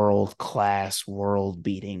world class, world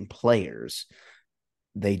beating players.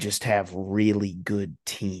 They just have really good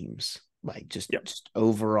teams, like yep. just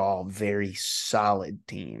overall very solid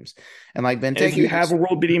teams. And like And if you Benteke, have a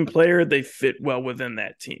world beating player, they fit well within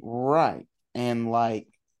that team. right. And like,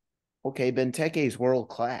 okay, Benteke is world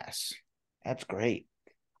class. That's great.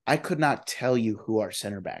 I could not tell you who our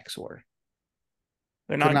center backs were.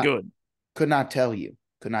 They're Could not not good. could not tell you.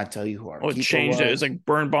 Could not tell you who our Well, it keeper changed it. It's was. like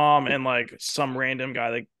Birnbaum and like some random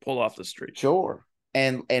guy they pulled off the street. Sure.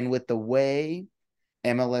 And with the way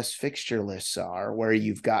MLS fixture lists are, where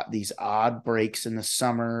you've got these odd breaks in the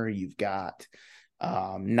summer, you've got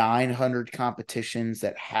 900 competitions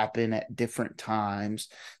that happen at different times.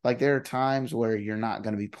 Like there are times where you're not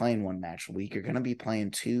going to be playing one match a week. You're going to be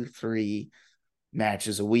playing 2, 3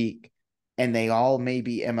 matches a week, and they all may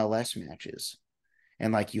be MLS matches.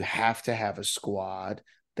 And like you have to have a squad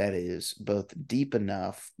that is both deep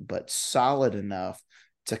enough but solid enough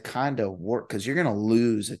to kind of work, because you're going to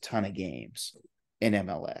lose a ton of games in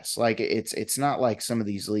MLS. Like it's not like some of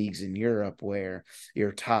these leagues in Europe where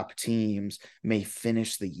your top teams may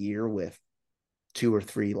finish the year with 2 or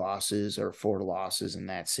 3 losses or 4 losses and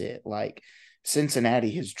that's it. Like Cincinnati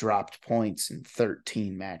has dropped points in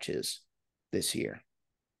 13 matches this year.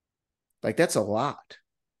 Like that's a lot,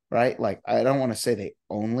 right? Like I don't want to say they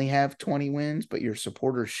only have 20 wins, but your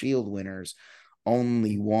supporter shield winners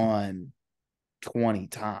only won 20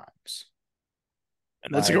 times.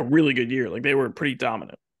 And that's like a Like really good year. Like they were pretty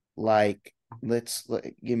dominant. like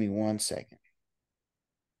give me 1 second.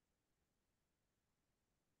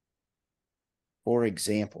 For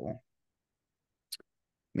example,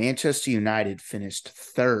 Manchester United finished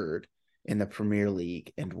third in the Premier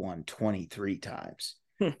League and won 23 times.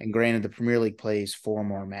 Hmm. And granted, the Premier League plays 4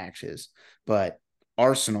 more matches, but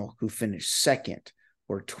Arsenal, who finished second,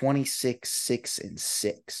 were 26, 6, and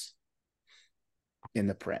 6 in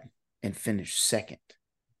the Prem and finished second.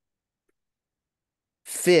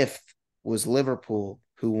 Fifth was Liverpool,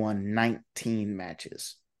 who won 19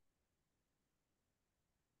 matches.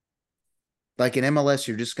 Like in MLS,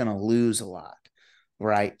 you're just going to lose a lot,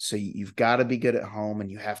 right? So you've got to be good at home, and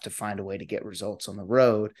you have to find a way to get results on the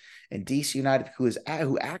road. And DC United, who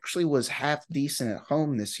actually was half decent at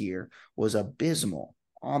home this year, was abysmal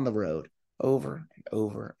on the road over and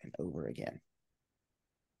over and over again.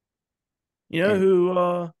 You know And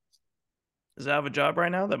who is out of a job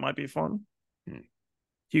right now that might be fun?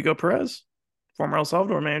 Hugo Perez, former El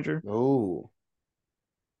Salvador manager.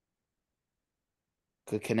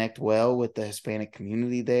 could connect well with the Hispanic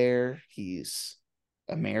community there. He's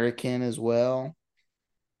American as well.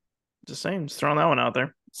 Just saying, just throwing that one out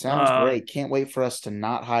there. Sounds great. Can't wait for us to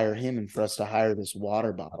not hire him and for us to hire this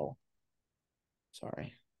water bottle.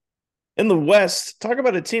 Sorry. In the West, talk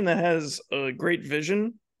about a team that has a great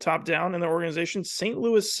vision top down in their organization. St.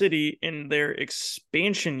 Louis City, in their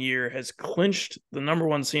expansion year, has clinched the number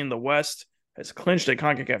one seed in the West, has clinched a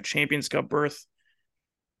CONCACAF Champions Cup berth.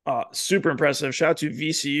 Super impressive. Shout out to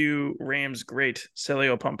VCU Rams great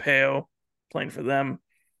Celio Pompeo playing for them.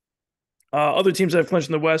 Other teams that have clinched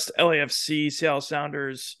in the West: LAFC, Seattle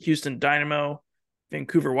Sounders, Houston Dynamo,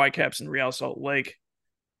 Vancouver Whitecaps, and Real Salt Lake.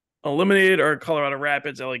 Eliminated are Colorado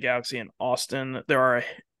Rapids, LA Galaxy, and Austin. There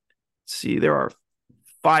are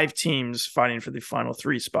 5 teams fighting for the final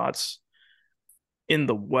 3 spots in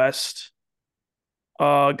the West.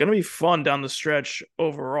 Gonna be fun down the stretch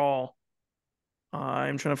overall.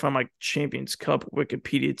 I'm trying to find my Champions Cup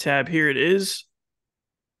Wikipedia tab. Here it is.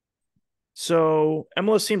 So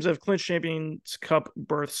MLS teams have clinched Champions Cup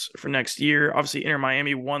berths for next year. Obviously, Inter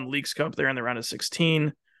Miami won Leagues Cup. They're in the round of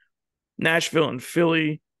 16. Nashville and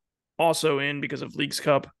Philly also in because of Leagues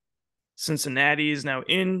Cup. Cincinnati is now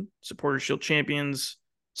in Supporters Shield champions.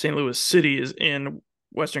 St. Louis City is in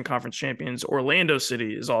Western Conference champions. Orlando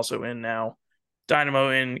City is also in now. Dynamo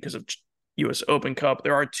in because of US Open Cup.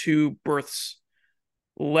 There are 2 berths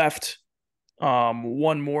left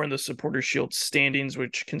One more in the Supporters Shield standings,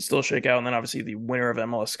 which can still shake out, and then obviously the winner of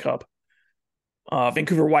MLS Cup.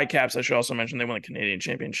 Vancouver Whitecaps, I should also mention, they won the Canadian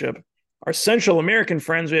Championship. Our Central American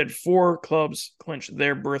friends, we had 4 clubs clinch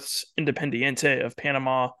their berths: Independiente of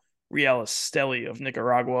Panama, Real Esteli of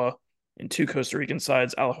Nicaragua, and 2 Costa Rican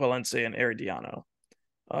sides, Alajuelense and Herediano.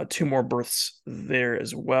 2 more berths there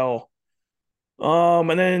as well.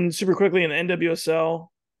 And then super quickly in the NWSL,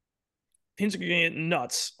 teams are going to get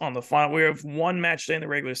nuts on the final. We have 1 match day in the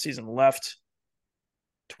regular season left.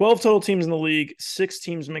 12 total teams in the league. 6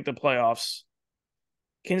 teams make the playoffs.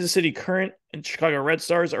 Kansas City Current and Chicago Red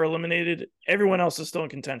Stars are eliminated. Everyone else is still in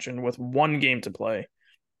contention with 1 game to play.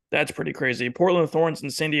 That's pretty crazy. Portland Thorns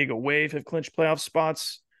and San Diego Wave have clinched playoff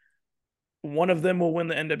spots. One of them will win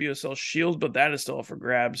the NWSL Shield, but that is still up for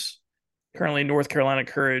grabs. Currently, North Carolina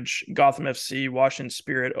Courage, Gotham FC, Washington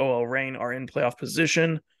Spirit, OL Reign are in playoff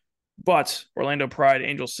position, but Orlando Pride,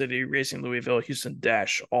 Angel City, Racing Louisville, Houston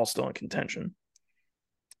Dash all still in contention.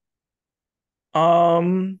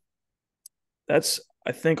 That's,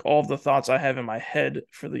 I think, all of the thoughts I have in my head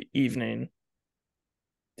for the evening.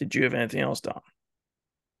 Did you have anything else, Don?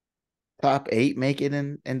 Top 8 make it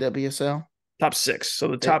in NWSL? Top 6. So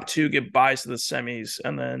the top 2 get buys to the semis,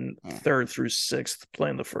 and then 3rd through 6th play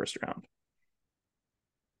in the first round.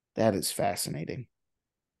 That is fascinating.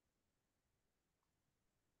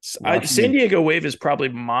 San Diego Wave is probably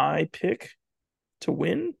my pick to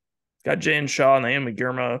win. Got Jay Shaw, Naomi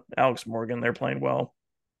Girma, Alex Morgan. They're playing well.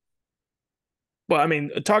 But, I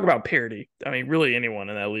mean, talk about parity. I mean, really anyone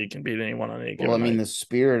in that league can beat anyone on any given night. The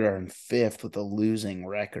Spirit are in 5th with a losing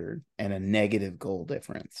record and a negative goal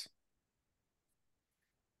difference.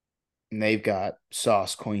 And they've got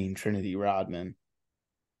Sauce Queen, Trinity Rodman.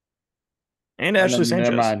 And Ashley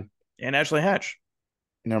Sanchez. And Ashley Hatch.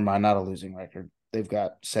 Never mind, not a losing record. They've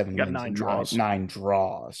got 7 wins 9 draws. 9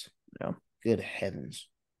 draws. Yeah. Good heavens.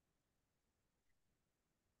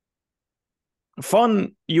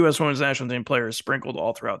 Fun U.S. women's national team players sprinkled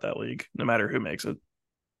all throughout that league, no matter who makes it.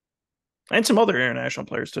 And some other international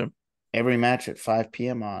players, too. Every match at 5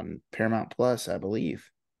 p.m. on Paramount Plus, I believe.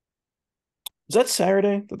 Is that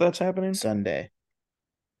Saturday that's happening? Sunday.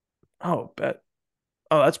 Oh, bet.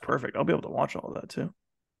 Oh, that's perfect. I'll be able to watch all of that, too.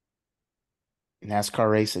 NASCAR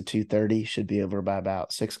race at 2:30 should be over by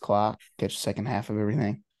about 6 o'clock. Catch the second half of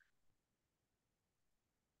everything.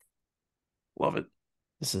 Love it.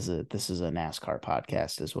 This is a NASCAR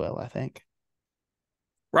podcast as well, I think.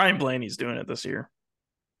 Ryan Blaney's doing it this year.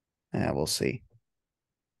 Yeah, we'll see.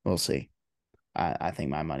 We'll see. I think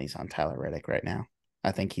my money's on Tyler Reddick right now.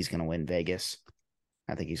 I think he's going to win Vegas.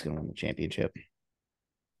 I think he's going to win the championship.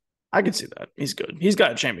 I can see that. He's good. He's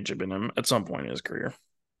got a championship in him at some point in his career.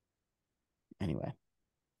 Anyway,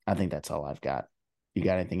 I think that's all I've got. You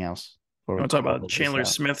got anything else? You want to talk about Chandler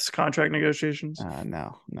Smith's contract negotiations?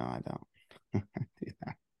 No, I don't.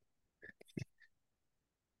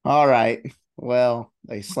 All right. Well,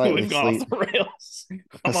 they slightly We've gone off the rails.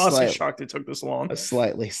 I'm honestly shocked it took this long. A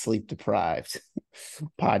slightly sleep-deprived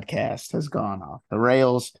podcast has gone off the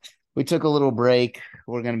rails. We took a little break.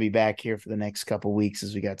 We're going to be back here for the next couple weeks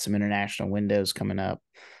as we got some international windows coming up.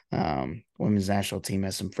 Women's national team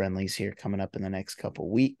has some friendlies here coming up in the next couple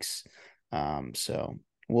weeks. So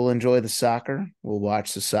we'll enjoy the soccer. We'll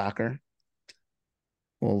watch the soccer.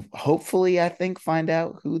 We'll hopefully, I think, find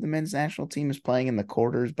out who the men's national team is playing in the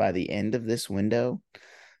quarters by the end of this window,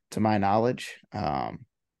 to my knowledge.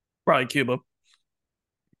 Probably Cuba.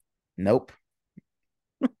 Nope.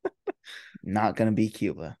 Not going to be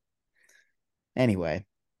Cuba. Anyway,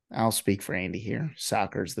 I'll speak for Andy here.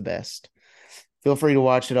 Soccer's the best. Feel free to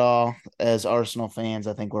watch it all. As Arsenal fans,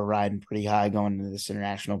 I think we're riding pretty high going into this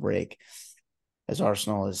international break, as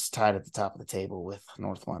Arsenal is tied at the top of the table with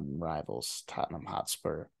North London rivals Tottenham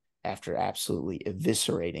Hotspur after absolutely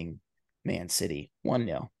eviscerating Man City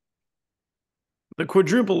 1-0. The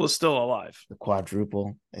quadruple is still alive. The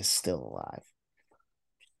quadruple is still alive.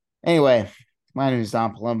 Anyway, my name is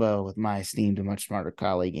Don Palumbo with my esteemed and much smarter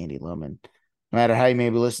colleague, Andy Lohman. No matter how you may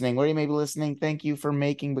be listening, where you may be listening, thank you for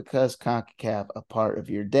making Because CONCACAF a part of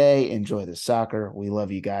your day. Enjoy the soccer. We love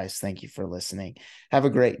you guys. Thank you for listening. Have a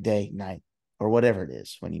great day, night, or whatever it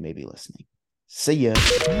is when you may be listening. See ya.